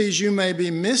 some of these you may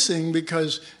be missing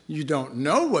because you don't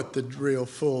know what the real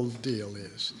full deal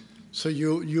is. So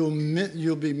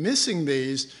you'll be missing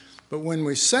these, but when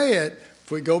we say it,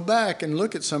 if we go back and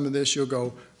look at some of this, you'll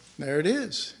go, there it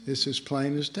is. It's as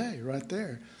plain as day right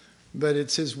there. But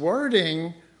it's his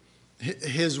wording.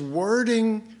 His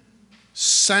wording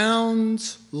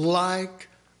sounds like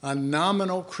a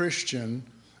nominal Christian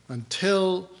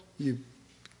until you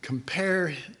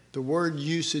compare the word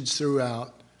usage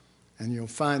throughout, and you'll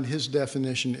find his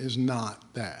definition is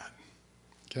not that.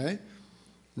 Okay?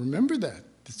 Remember that.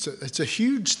 It's a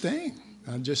huge thing,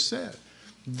 I just said.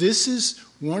 This is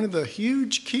one of the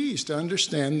huge keys to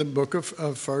understand the book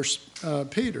of 1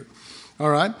 Peter. All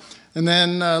right? And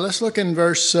then let's look in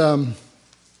verse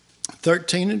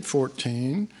 13 and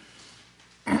 14.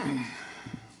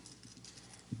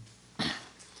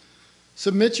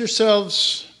 Submit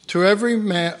yourselves to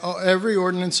every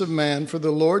ordinance of man for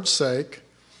the Lord's sake,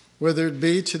 whether it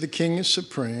be to the king as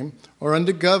supreme, or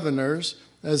unto governors,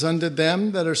 as unto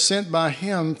them that are sent by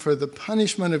him for the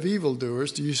punishment of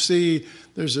evildoers. Do you see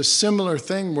there's a similar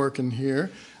thing working here?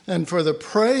 And for the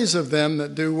praise of them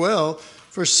that do well,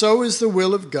 for so is the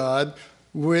will of God,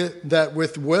 that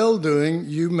with well-doing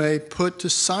you may put to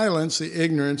silence the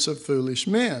ignorance of foolish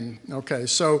men. Okay,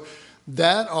 so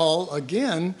that all,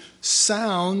 again,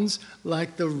 sounds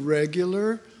like the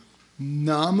regular,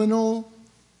 nominal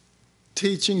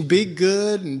teaching. Be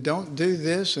good and don't do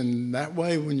this, and that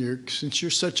way, since you're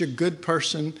such a good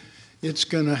person, it's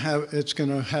going to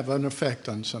have an effect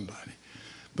on somebody.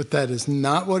 But that is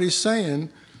not what he's saying,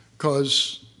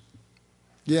 because,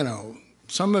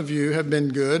 some of you have been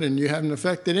good and you haven't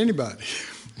affected anybody.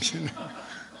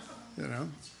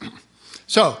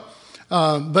 So.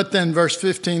 But then verse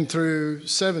 15 through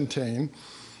 17,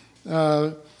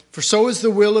 for so is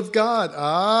the will of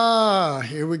God.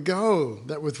 Here we go.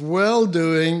 That with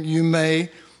well-doing you may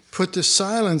put to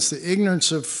silence the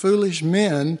ignorance of foolish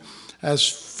men, as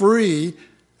free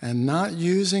and not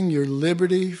using your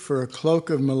liberty for a cloak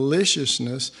of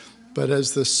maliciousness, but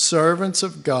as the servants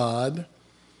of God.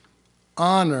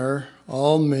 Honor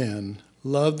all men,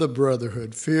 love the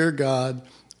brotherhood, fear God,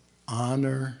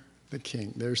 honor the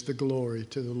king. There's the glory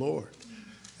to the Lord.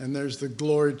 And there's the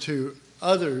glory to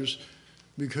others,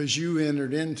 because you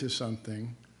entered into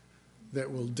something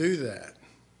that will do that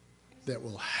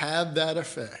will have that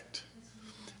effect.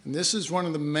 And this is one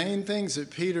of the main things that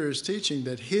Peter is teaching,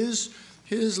 that his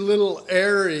little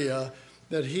area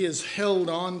that he has held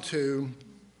on to,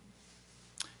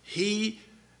 he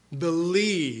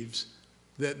believes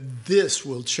that this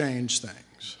will change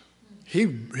things. He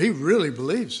really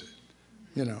believes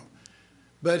it,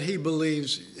 But he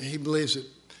believes it.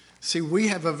 See, we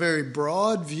have a very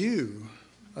broad view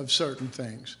of certain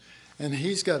things, and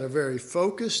he's got a very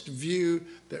focused view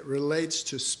that relates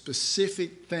to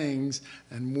specific things,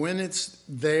 and when it's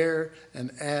there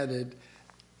and added,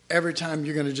 every time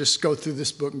you're going to just go through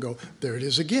this book and go, there it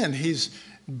is again. He's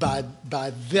by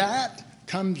that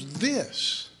comes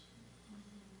this,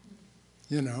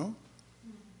 and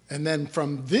then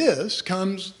from this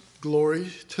comes glory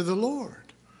to the Lord.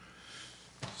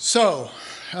 So,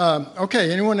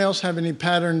 okay, anyone else have any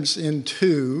patterns in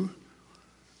 2?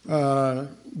 Do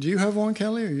you have one,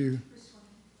 Kelly, or you?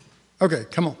 Okay,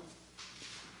 come on.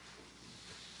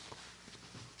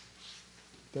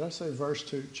 Did I say verse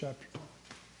 2, chapter 2?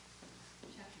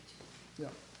 Yeah.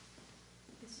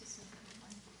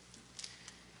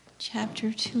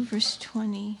 Chapter 2, verse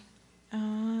 20.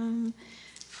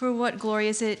 For what glory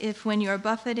is it if when you are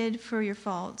buffeted for your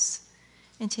faults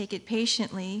and take it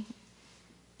patiently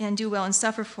and do well and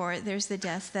suffer for it, there's the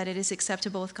death, that it is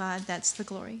acceptable with God. That's the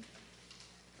glory.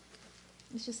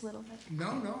 It's just a little bit.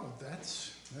 No,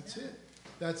 that's it.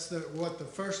 That's what the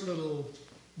first little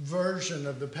version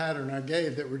of the pattern I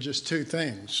gave, that were just 2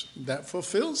 things. That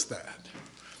fulfills that.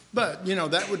 But,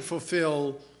 that would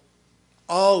fulfill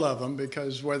all of them,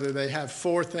 because whether they have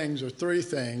 4 things or 3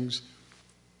 things,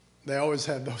 they always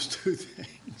have those 2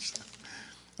 things.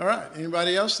 All right,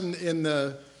 anybody else in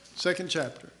the 2nd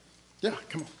chapter? Yeah,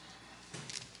 come on.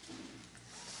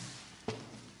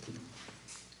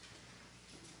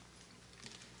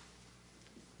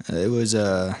 It was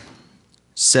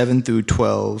 7 through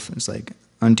 12. It's like,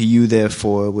 unto you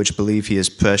therefore which believe he is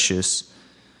precious,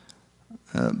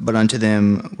 but unto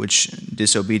them which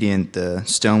disobedient, the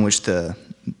stone which the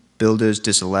builders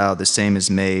disallow, the same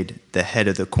is made the head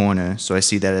of the corner. So I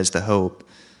see that as the hope.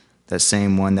 That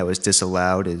same one that was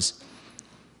disallowed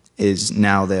is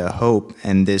now their hope,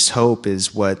 and this hope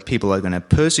is what people are going to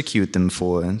persecute them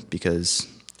for, because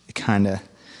it kind of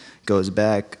goes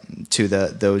back to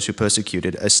those who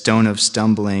persecuted. A stone of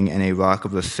stumbling and a rock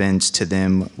of offense to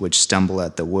them which stumble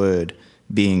at the word,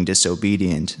 being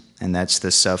disobedient, and that's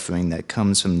the suffering that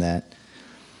comes from that.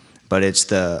 But it's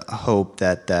the hope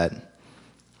that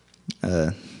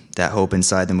hope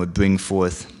inside them would bring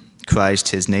forth Christ,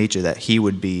 his nature, that he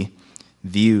would be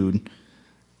viewed.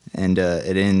 And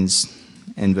it ends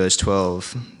in verse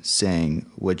 12 saying,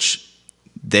 which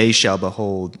they shall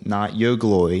behold not your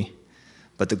glory,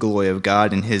 but the glory of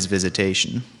God in his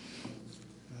visitation.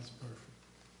 That's perfect.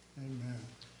 Amen.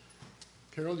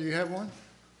 Carol, do you have one?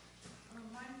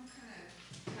 Mine kind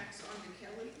of tacks on to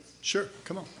Kelly's. Sure,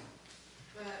 come on.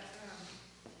 But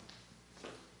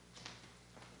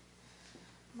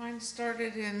mine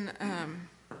started in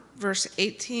verse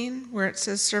 18, where it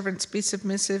says, servants, be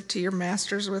submissive to your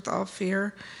masters with all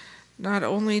fear, not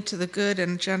only to the good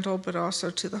and gentle, but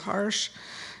also to the harsh.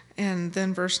 And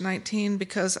then verse 19,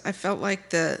 because I felt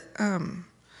like that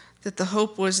the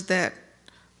hope was that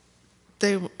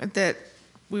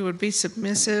we would be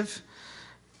submissive,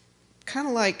 kind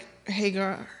of like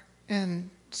Hagar and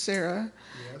Sarah,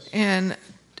 yes.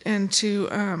 and to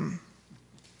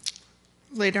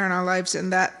lay down our lives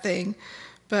in that thing.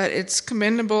 But it's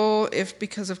commendable if,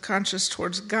 because of conscience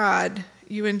towards God,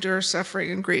 you endure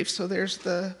suffering and grief. So there's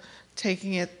the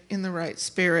taking it in the right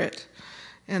spirit.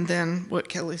 And then what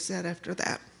Kelly said after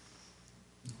that.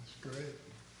 That's great.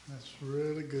 That's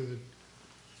really good.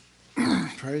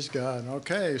 Praise God.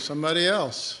 Okay, somebody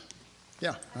else.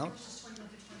 Yeah, well,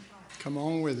 come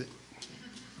on with it.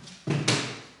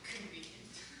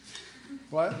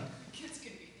 What?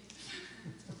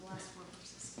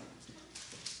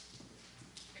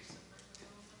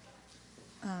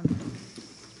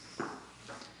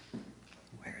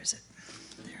 Where is it?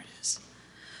 There it is.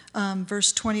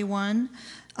 Verse 21,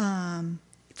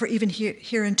 for even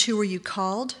hereunto were you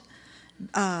called,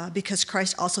 because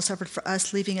Christ also suffered for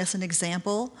us, leaving us an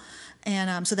example.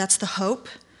 And so that's the hope.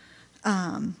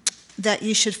 That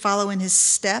you should follow in his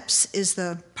steps is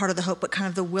the part of the hope, but kind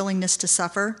of the willingness to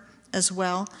suffer as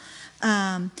well.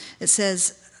 It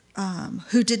says,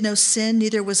 who did no sin,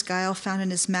 neither was guile found in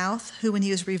his mouth, who when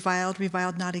he was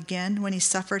reviled not again. When he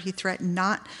suffered, he threatened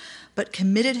not, but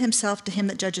committed himself to him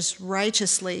that judges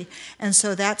righteously. And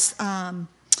so that's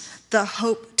the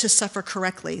hope to suffer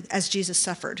correctly, as Jesus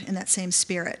suffered in that same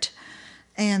spirit.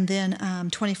 And then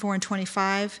 24 and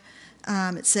 25,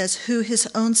 it says, who his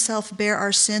own self bare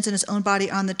our sins in his own body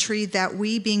on the tree, that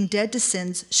we, being dead to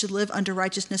sins, should live unto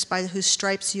righteousness, by whose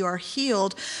stripes you are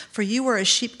healed. For you were as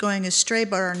sheep going astray,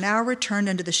 but are now returned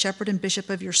unto the shepherd and bishop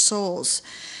of your souls.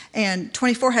 And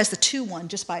 24 has the 2-1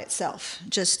 just by itself.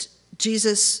 Just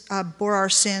Jesus bore our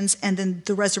sins, and then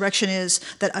the resurrection is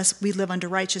that we live under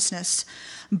righteousness.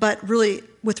 But really,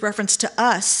 with reference to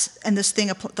us, and this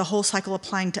thing, the whole cycle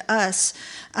applying to us,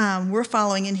 we're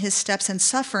following in his steps and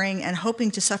suffering and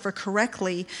hoping to suffer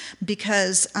correctly,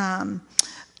 because God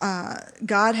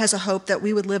has a hope that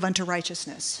we would live unto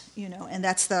righteousness, and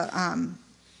that's the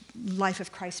life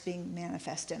of Christ being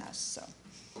manifest in us. So.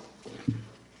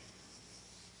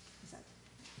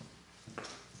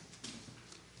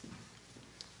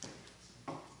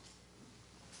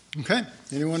 Okay.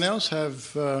 Anyone else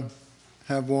have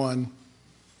one?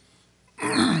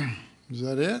 Is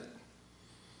that it?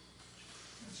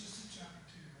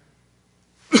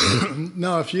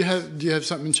 No. Do you have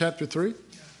something in chapter 3?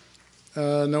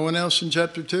 Yeah. No one else in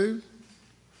chapter 2?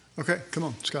 Okay. Come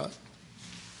on, Scott.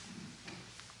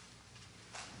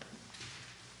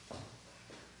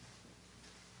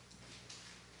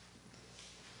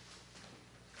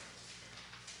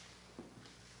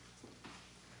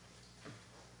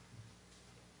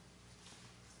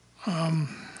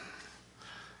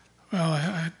 Well,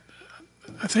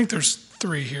 I think there's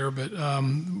 3 here, but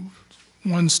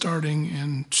one starting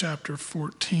in chapter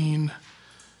 14,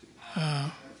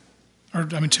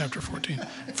 chapter 14,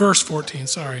 verse 14,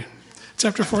 sorry.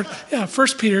 Chapter 14, yeah, 1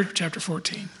 Peter chapter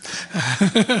 14.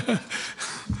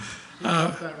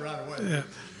 Yeah,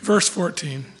 verse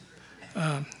 14.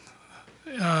 And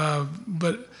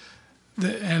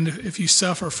if you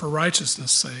suffer for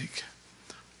righteousness' sake,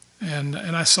 and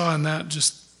I saw in that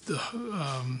just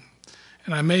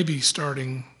and I may be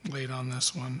starting late on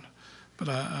this one, but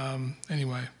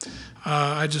anyway,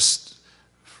 I just,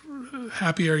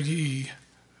 happy are ye,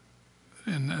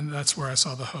 and that's where I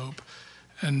saw the hope.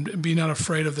 And be not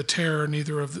afraid of the terror,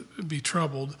 neither be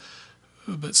troubled,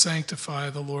 but sanctify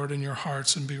the Lord in your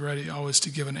hearts and be ready always to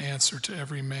give an answer to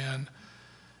every man.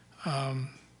 And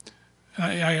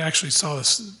I actually saw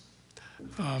this,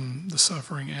 the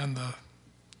suffering and the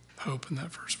hope in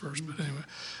that first verse. But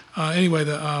anyway,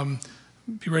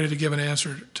 be ready to give an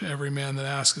answer to every man that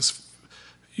asks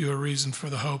you a reason for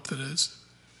the hope that is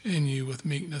in you with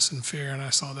meekness and fear. And I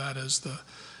saw that as the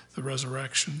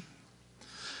resurrection.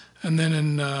 And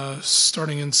then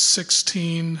starting in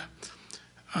 16,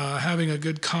 having a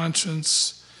good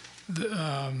conscience,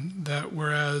 that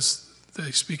whereas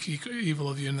they speak evil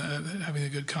of you, and having a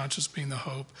good conscience being the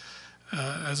hope,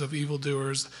 as of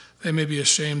evildoers, they may be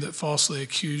ashamed that falsely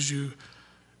accuse you,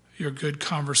 your good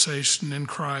conversation in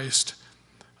Christ.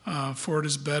 For it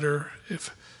is better,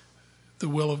 if the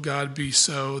will of God be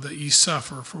so, that ye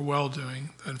suffer for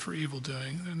well-doing than for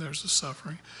evil-doing. And there's the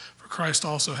suffering. For Christ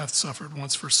also hath suffered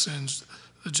once for sins,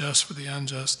 the just for the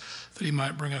unjust, that he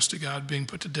might bring us to God, being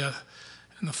put to death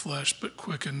in the flesh, but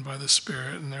quickened by the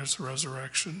Spirit. And there's the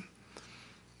resurrection.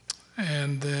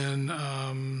 And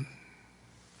then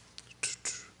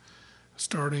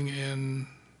starting in...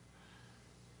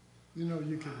 You know,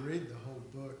 you could read the whole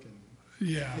book and...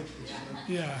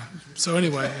 Yeah. So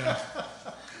anyway, yeah.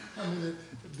 I mean,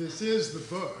 this is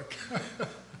the book.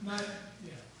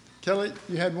 Kelly,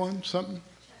 you had one, something?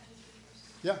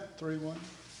 Yeah, 3:1.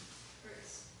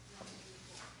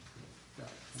 Yeah.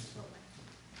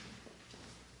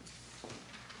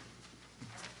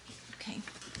 Okay.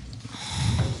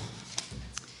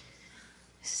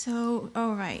 So,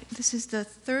 all right, this is the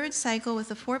third cycle with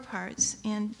the 4 parts,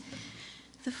 and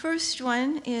the first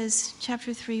one is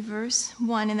chapter 3, verse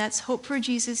 1, and that's hope for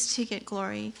Jesus to get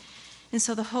glory. And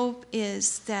so the hope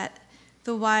is that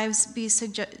the wives be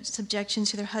subjection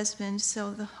to their husbands.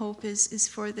 So the hope is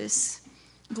for this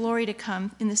glory to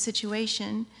come in this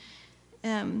situation.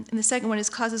 And the second one is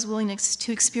causes willingness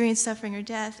to experience suffering or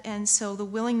death. And so the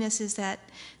willingness is that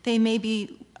they may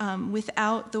be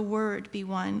without the word be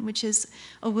one, which is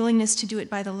a willingness to do it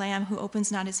by the Lamb who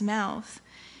opens not his mouth.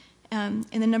 And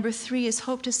then number 3 is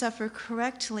hope to suffer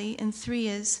correctly. And 3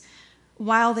 is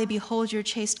while they behold your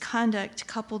chaste conduct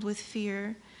coupled with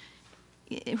fear,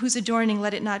 whose adorning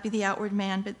let it not be the outward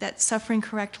man, but that suffering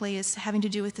correctly is having to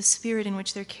do with the spirit in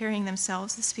which they're carrying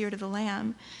themselves, the spirit of the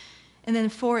Lamb. And then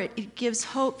 4, it gives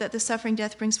hope that the suffering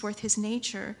death brings forth his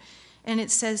nature. And it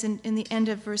says in the end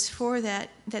of verse 4 that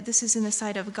this is in the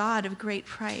sight of God of great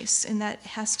price, and that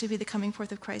has to be the coming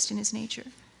forth of Christ in his nature.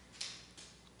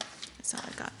 That's all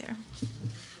I got there.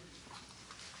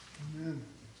 Amen.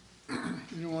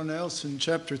 Anyone else in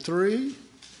chapter 3?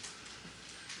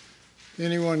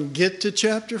 Anyone get to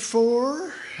chapter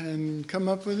 4 and come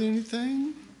up with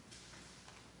anything?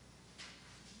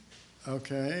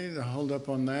 Okay, hold up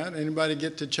on that. Anybody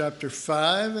get to chapter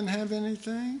 5 and have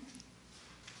anything?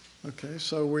 Okay,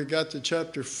 so we got to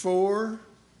chapter 4,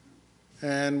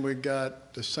 and we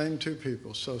got the same 2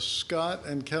 people. So Scott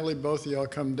and Kelly, both of y'all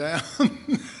come down.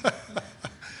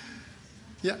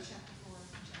 Yeah.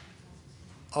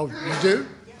 Oh, you do?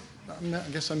 I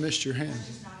guess I missed your hand.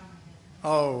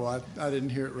 Oh, I didn't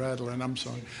hear it rattling. I'm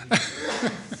sorry.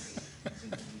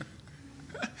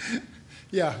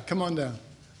 Yeah, come on down.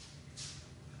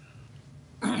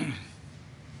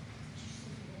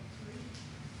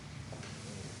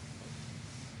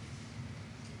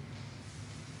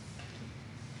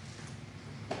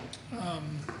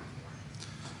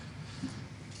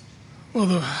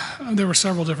 Well, there were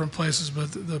several different places,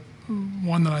 but the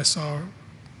one that I saw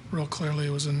real clearly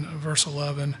was in verse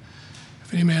 11.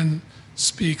 If any man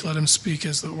speak, let him speak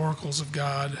as the oracles of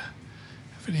God.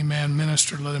 If any man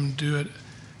minister, let him do it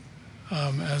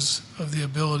as of the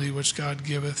ability which God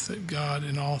giveth, that God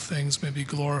in all things may be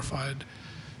glorified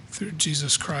through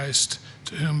Jesus Christ,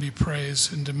 to whom be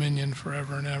praise and dominion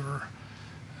forever and ever.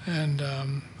 And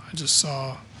I just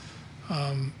saw,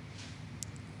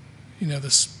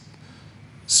 this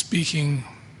speaking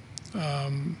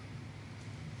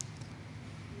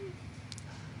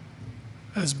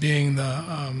as being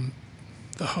the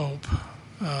hope,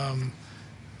 and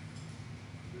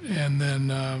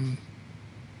then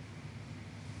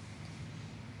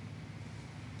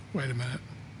wait a minute.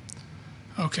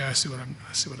 Okay, I see what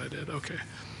I did. Okay,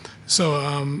 so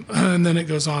and then it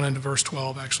goes on into verse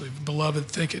 12. Actually, beloved,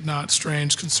 think it not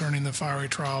strange concerning the fiery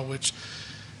trial which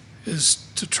is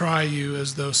to try you,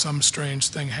 as though some strange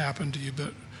thing happened to you,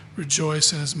 but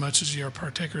rejoice inasmuch as ye are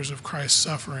partakers of Christ's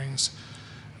sufferings,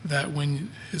 that when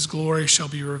his glory shall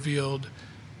be revealed,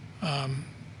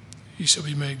 ye shall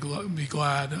be made be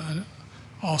glad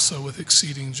also with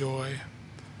exceeding joy.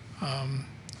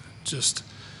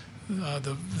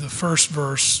 The first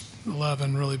verse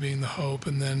 11 really being the hope,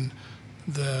 and then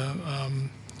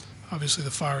obviously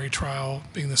the fiery trial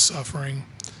being the suffering,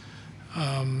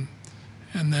 and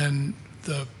then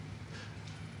the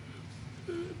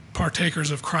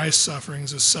partakers of Christ's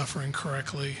sufferings is suffering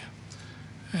correctly,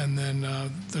 and then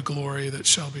the glory that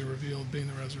shall be revealed being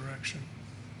the resurrection.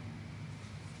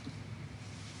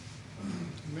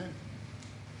 Amen.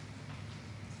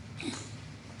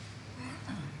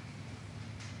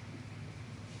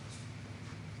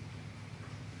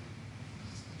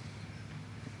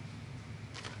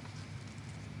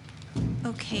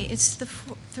 Okay, it's the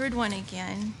third one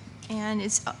again, and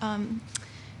it's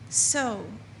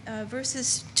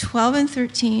verses 12 and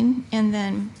 13, and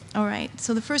then, all right,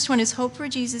 so the first one is hope for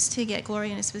Jesus to get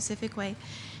glory in a specific way,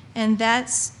 and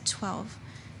that's 12.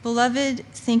 Beloved,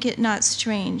 think it not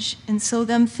strange, and so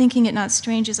them thinking it not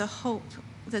strange is a hope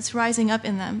that's rising up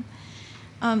in them.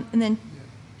 And then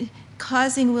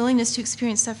causing willingness to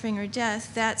experience suffering or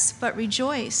death, that's but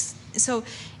rejoice. So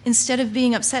instead of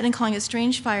being upset and calling it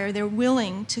strange fire, they're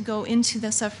willing to go into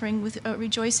the suffering with a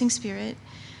rejoicing spirit.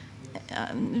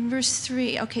 Verse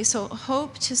 3, okay, so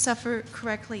hope to suffer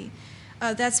correctly.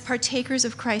 That's partakers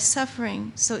of Christ's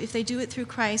suffering. So if they do it through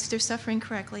Christ, they're suffering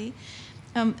correctly.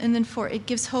 And then 4, it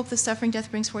gives hope the suffering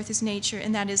death brings forth his nature,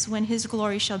 and that is when his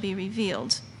glory shall be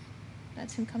revealed.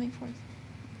 That's him coming forth.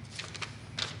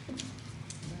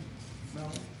 No,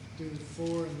 do 4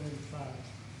 and then 5.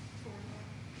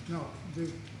 No, do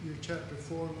your chapter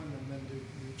 4 one and then do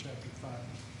your chapter 5.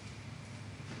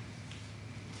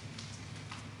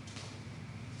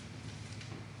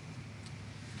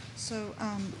 So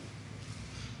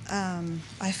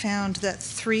I found that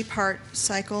 3-part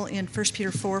cycle in 1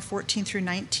 Peter 4, 14 through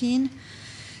 19.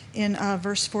 In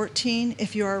verse 14,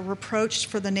 if you are reproached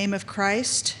for the name of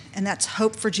Christ, and that's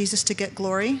hope for Jesus to get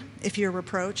glory, if you're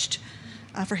reproached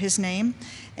for his name.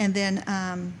 And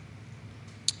then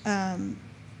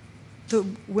the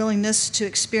willingness to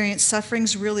experience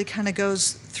sufferings really kind of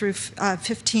goes through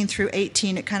 15 through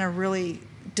 18. It kind of really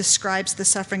describes the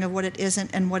suffering of what it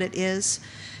isn't and what it is,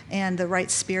 and the right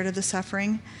spirit of the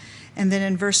suffering. And then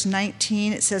in verse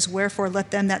 19, it says, wherefore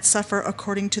let them that suffer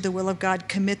according to the will of God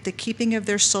commit the keeping of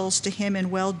their souls to him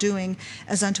in well-doing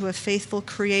as unto a faithful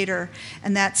creator.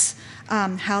 And that's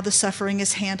how the suffering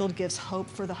is handled, gives hope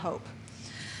for the hope.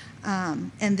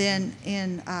 And then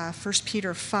in 1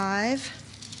 Peter 5,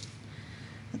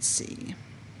 let's see,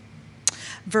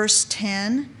 verse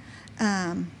 10,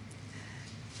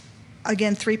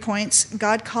 again, 3 points.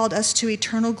 God called us to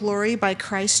eternal glory by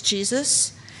Christ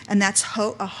Jesus, and that's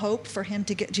a hope for him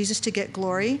to get Jesus to get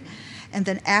glory. And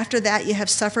then after that, you have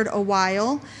suffered a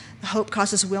while. The hope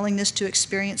causes willingness to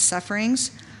experience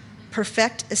sufferings.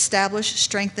 Perfect, establish,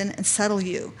 strengthen, and settle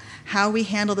you. How we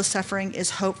handle the suffering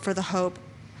is hope, for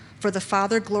the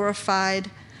Father glorified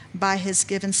by his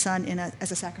given Son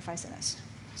as a sacrifice in us.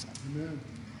 So. Amen.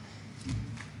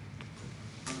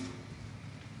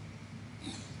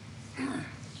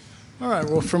 All right,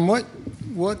 well, from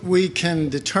what we can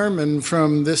determine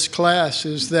from this class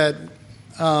is that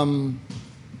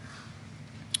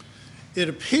it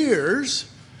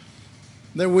appears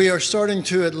that we are starting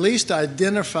to at least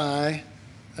identify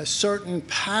a certain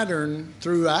pattern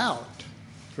throughout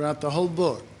the whole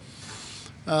book.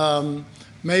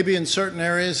 Maybe in certain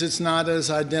areas it's not as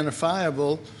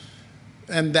identifiable,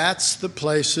 and that's the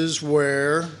places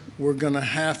where we're going to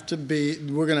have to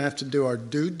do our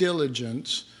due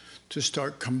diligence to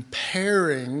start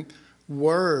comparing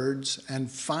words and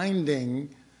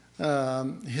finding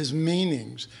his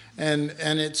meanings. And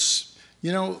it's,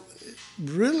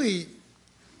 really,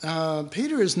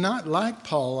 Peter is not like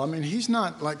Paul. I mean, he's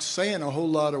not like saying a whole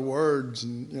lot of words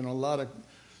and, a lot of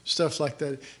stuff like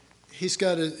that. He's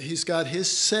got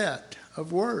his set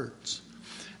of words.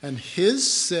 And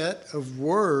his set of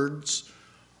words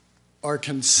are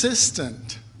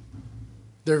consistent.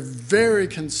 They're very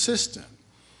consistent.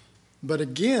 But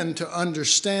again, to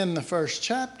understand the first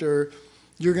chapter,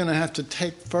 you're going to have to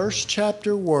take first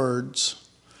chapter words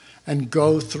and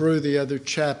go through the other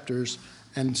chapters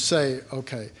and say,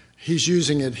 okay, he's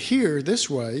using it here this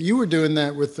way. You were doing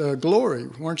that with glory,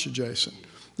 weren't you, Jason?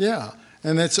 Yeah,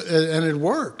 and it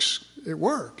works. It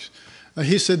works.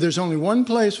 He said there's only one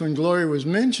place when glory was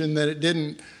mentioned that it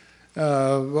didn't.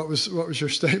 What was your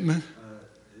statement?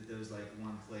 There was like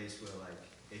one place where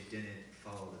it didn't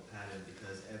follow the pattern,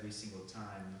 because every single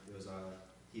time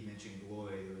he mentioned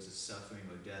glory, there was a suffering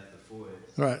or death before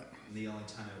it. Right. And the only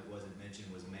time it wasn't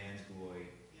mentioned was man's glory,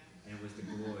 and it was the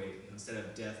glory, instead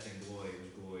of death and glory, it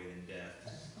was glory and death.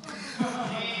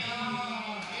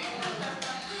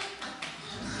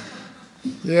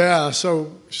 Yeah,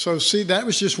 so see, that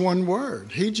was just one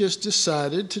word. He just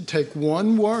decided to take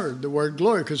one word, the word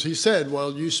glory, because he said,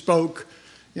 well, you spoke,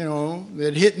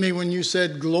 it hit me when you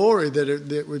said glory, that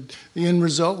the end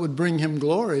result would bring him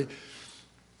glory.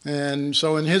 And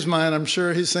so in his mind, I'm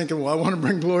sure he's thinking, well, I want to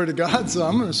bring glory to God, so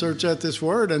I'm going to search out this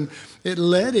word. And it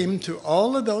led him to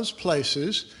all of those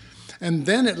places. And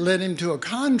then it led him to a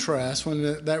contrast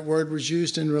when that word was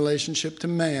used in relationship to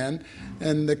man.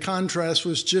 And the contrast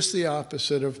was just the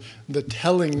opposite of the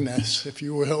tellingness, if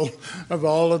you will, of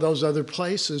all of those other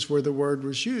places where the word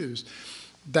was used.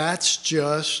 That's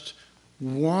just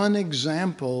one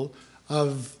example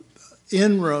of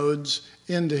inroads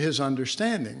into his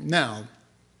understanding. Now,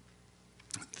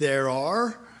 there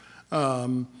are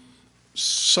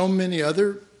so many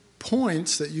other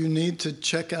points that you need to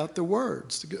check out the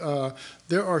words.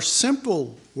 There are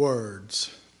simple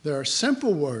words. There are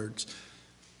simple words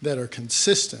that are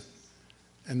consistent,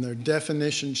 and their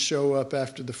definitions show up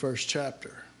after the first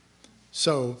chapter.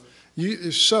 So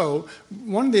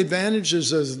one of the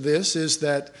advantages of this is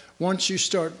that once you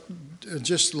start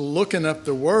just looking up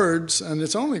the words, and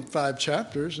it's only 5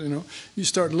 chapters, you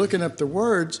start looking up the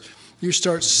words, you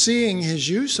start seeing his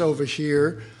use over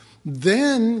here,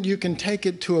 then you can take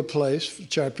it to a place,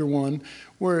 chapter 1,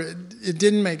 where it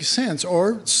didn't make sense,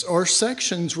 or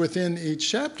sections within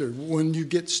each chapter when you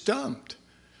get stumped.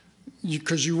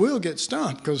 Because you will get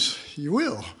stumped, because you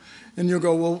will. And you'll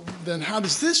go, well, then how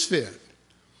does this fit?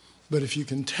 But if you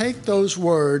can take those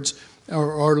words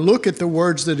or look at the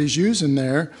words that he's using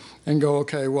there and go,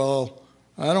 okay, well,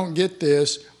 I don't get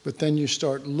this, but then you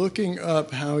start looking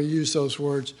up how he used those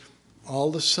words, all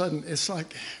of a sudden, it's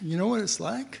like, you know what it's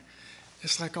like?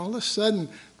 It's like all of a sudden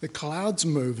the clouds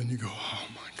move and you go, oh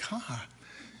my God,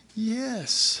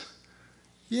 yes.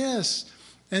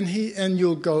 And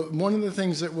you'll go, one of the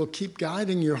things that will keep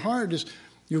guiding your heart is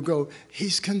you'll go,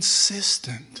 he's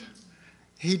consistent.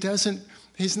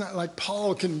 He's not like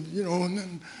Paul can, and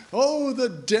then,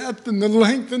 the depth and the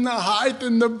length and the height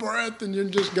and the breadth, and you're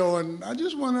just going, I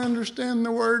just want to understand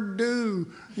the word do,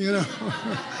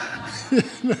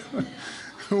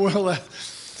 Well,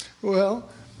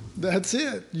 that's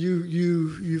it.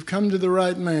 You've come to the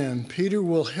right man. Peter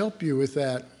will help you with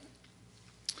that.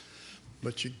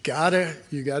 But you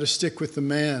gotta stick with the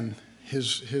man,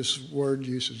 his word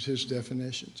usage, his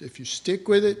definitions. If you stick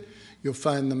with it, you'll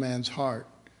find the man's heart.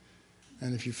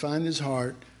 And if you find his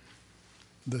heart,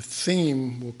 the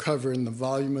theme will cover in the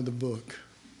volume of the book.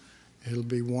 It'll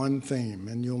be one theme,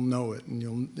 and you'll know it, and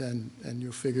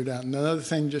you'll figure it out. And another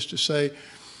thing just to say,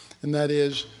 and that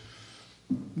is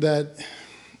that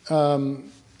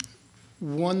one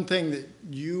thing that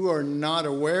you are not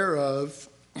aware of,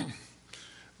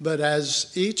 but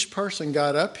as each person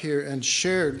got up here and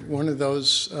shared one of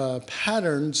those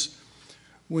patterns,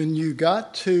 when you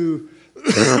got to,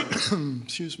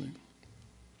 excuse me,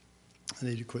 I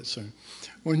need to quit soon.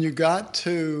 When you got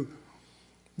to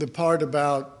the part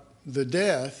about the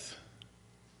death,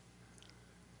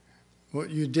 what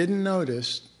you didn't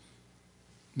notice,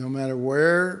 no matter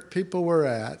where people were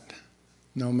at,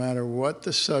 no matter what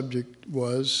the subject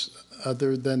was,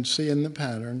 other than seeing the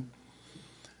pattern,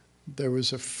 there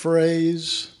was a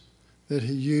phrase that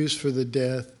he used for the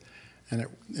death, and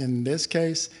in this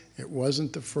case, it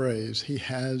wasn't the phrase. He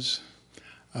has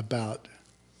about,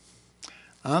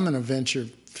 I'm going to venture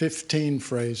 15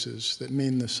 phrases that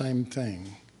mean the same thing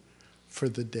for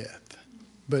the death.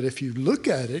 But if you look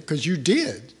at it, because you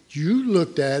did, you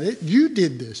looked at it, you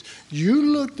did this, you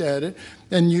looked at it,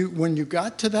 and when you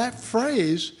got to that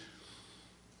phrase,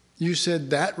 you said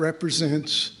that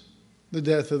represents the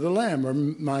death of the Lamb, or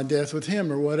my death with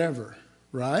him, or whatever,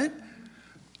 right?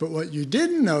 But what you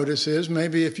didn't notice is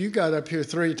maybe if you got up here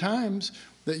 3 times,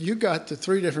 that you got to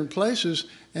 3 different places,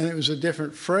 and it was a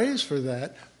different phrase for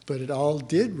that, but it all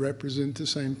did represent the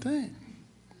same thing,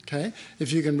 okay?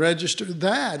 If you can register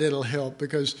that, it'll help,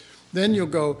 because then you'll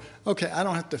go, okay, I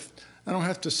don't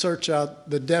have to search out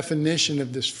the definition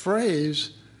of this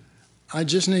phrase. I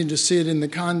just need to see it in the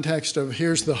context of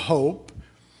here's the hope,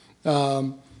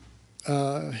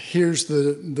 here's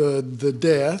the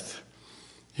death,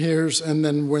 and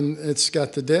then when it's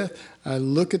got the death, I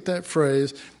look at that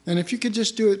phrase, and if you could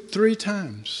just do it 3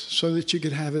 times so that you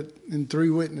could have it in 3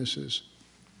 witnesses.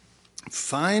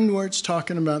 Find where it's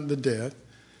talking about the death,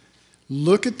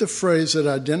 look at the phrase that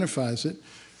identifies it,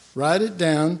 write it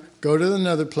down, go to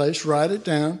another place, write it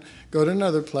down, go to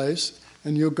another place,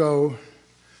 and you'll go,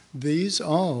 these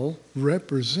all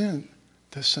represent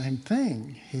the same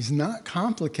thing. He's not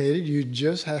complicated. You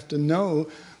just have to know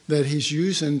that he's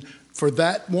using, for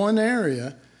that one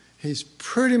area, he's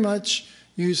pretty much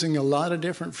using a lot of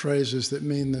different phrases that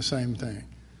mean the same thing.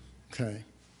 Okay,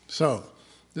 so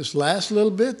this last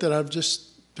little bit that I've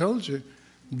just told you,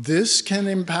 this can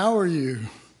empower you,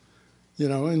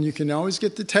 and you can always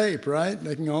get the tape, right?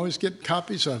 They can always get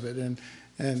copies of it,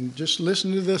 and just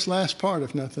listen to this last part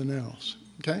if nothing else.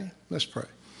 Okay, let's pray.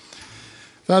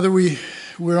 Father,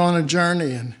 we're on a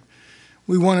journey, and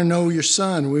we want to know your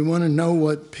Son. We want to know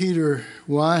what Peter,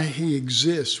 why he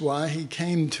exists, why he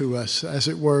came to us, as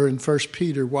it were, in 1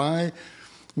 Peter. Why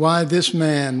this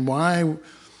man? Why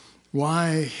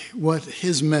what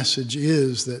his message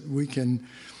is, that we can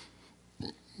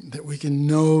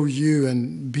know you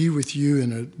and be with you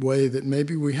in a way that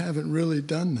maybe we haven't really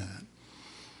done that.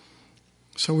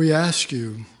 So we ask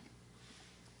you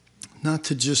not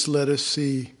to just let us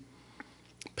see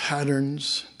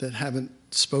patterns that haven't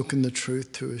spoken the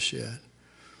truth to us yet.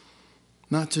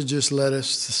 Not to just let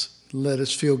us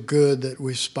feel good that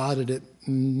we spotted it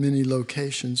in many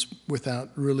locations without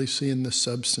really seeing the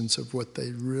substance of what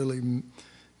they really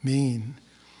mean.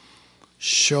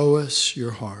 Show us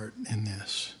your heart in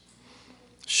this.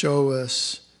 Show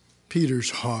us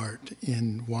Peter's heart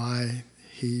in why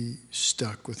he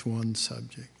stuck with one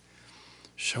subject.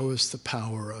 Show us the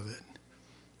power of it.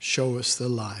 Show us the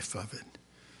life of it.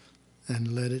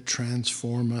 And let it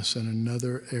transform us in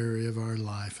another area of our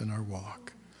life and our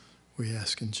walk. We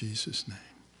ask in Jesus' name.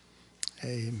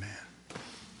 Amen.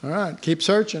 All right, keep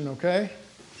searching, okay?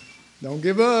 Don't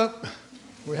give up.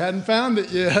 We hadn't found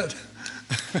it yet.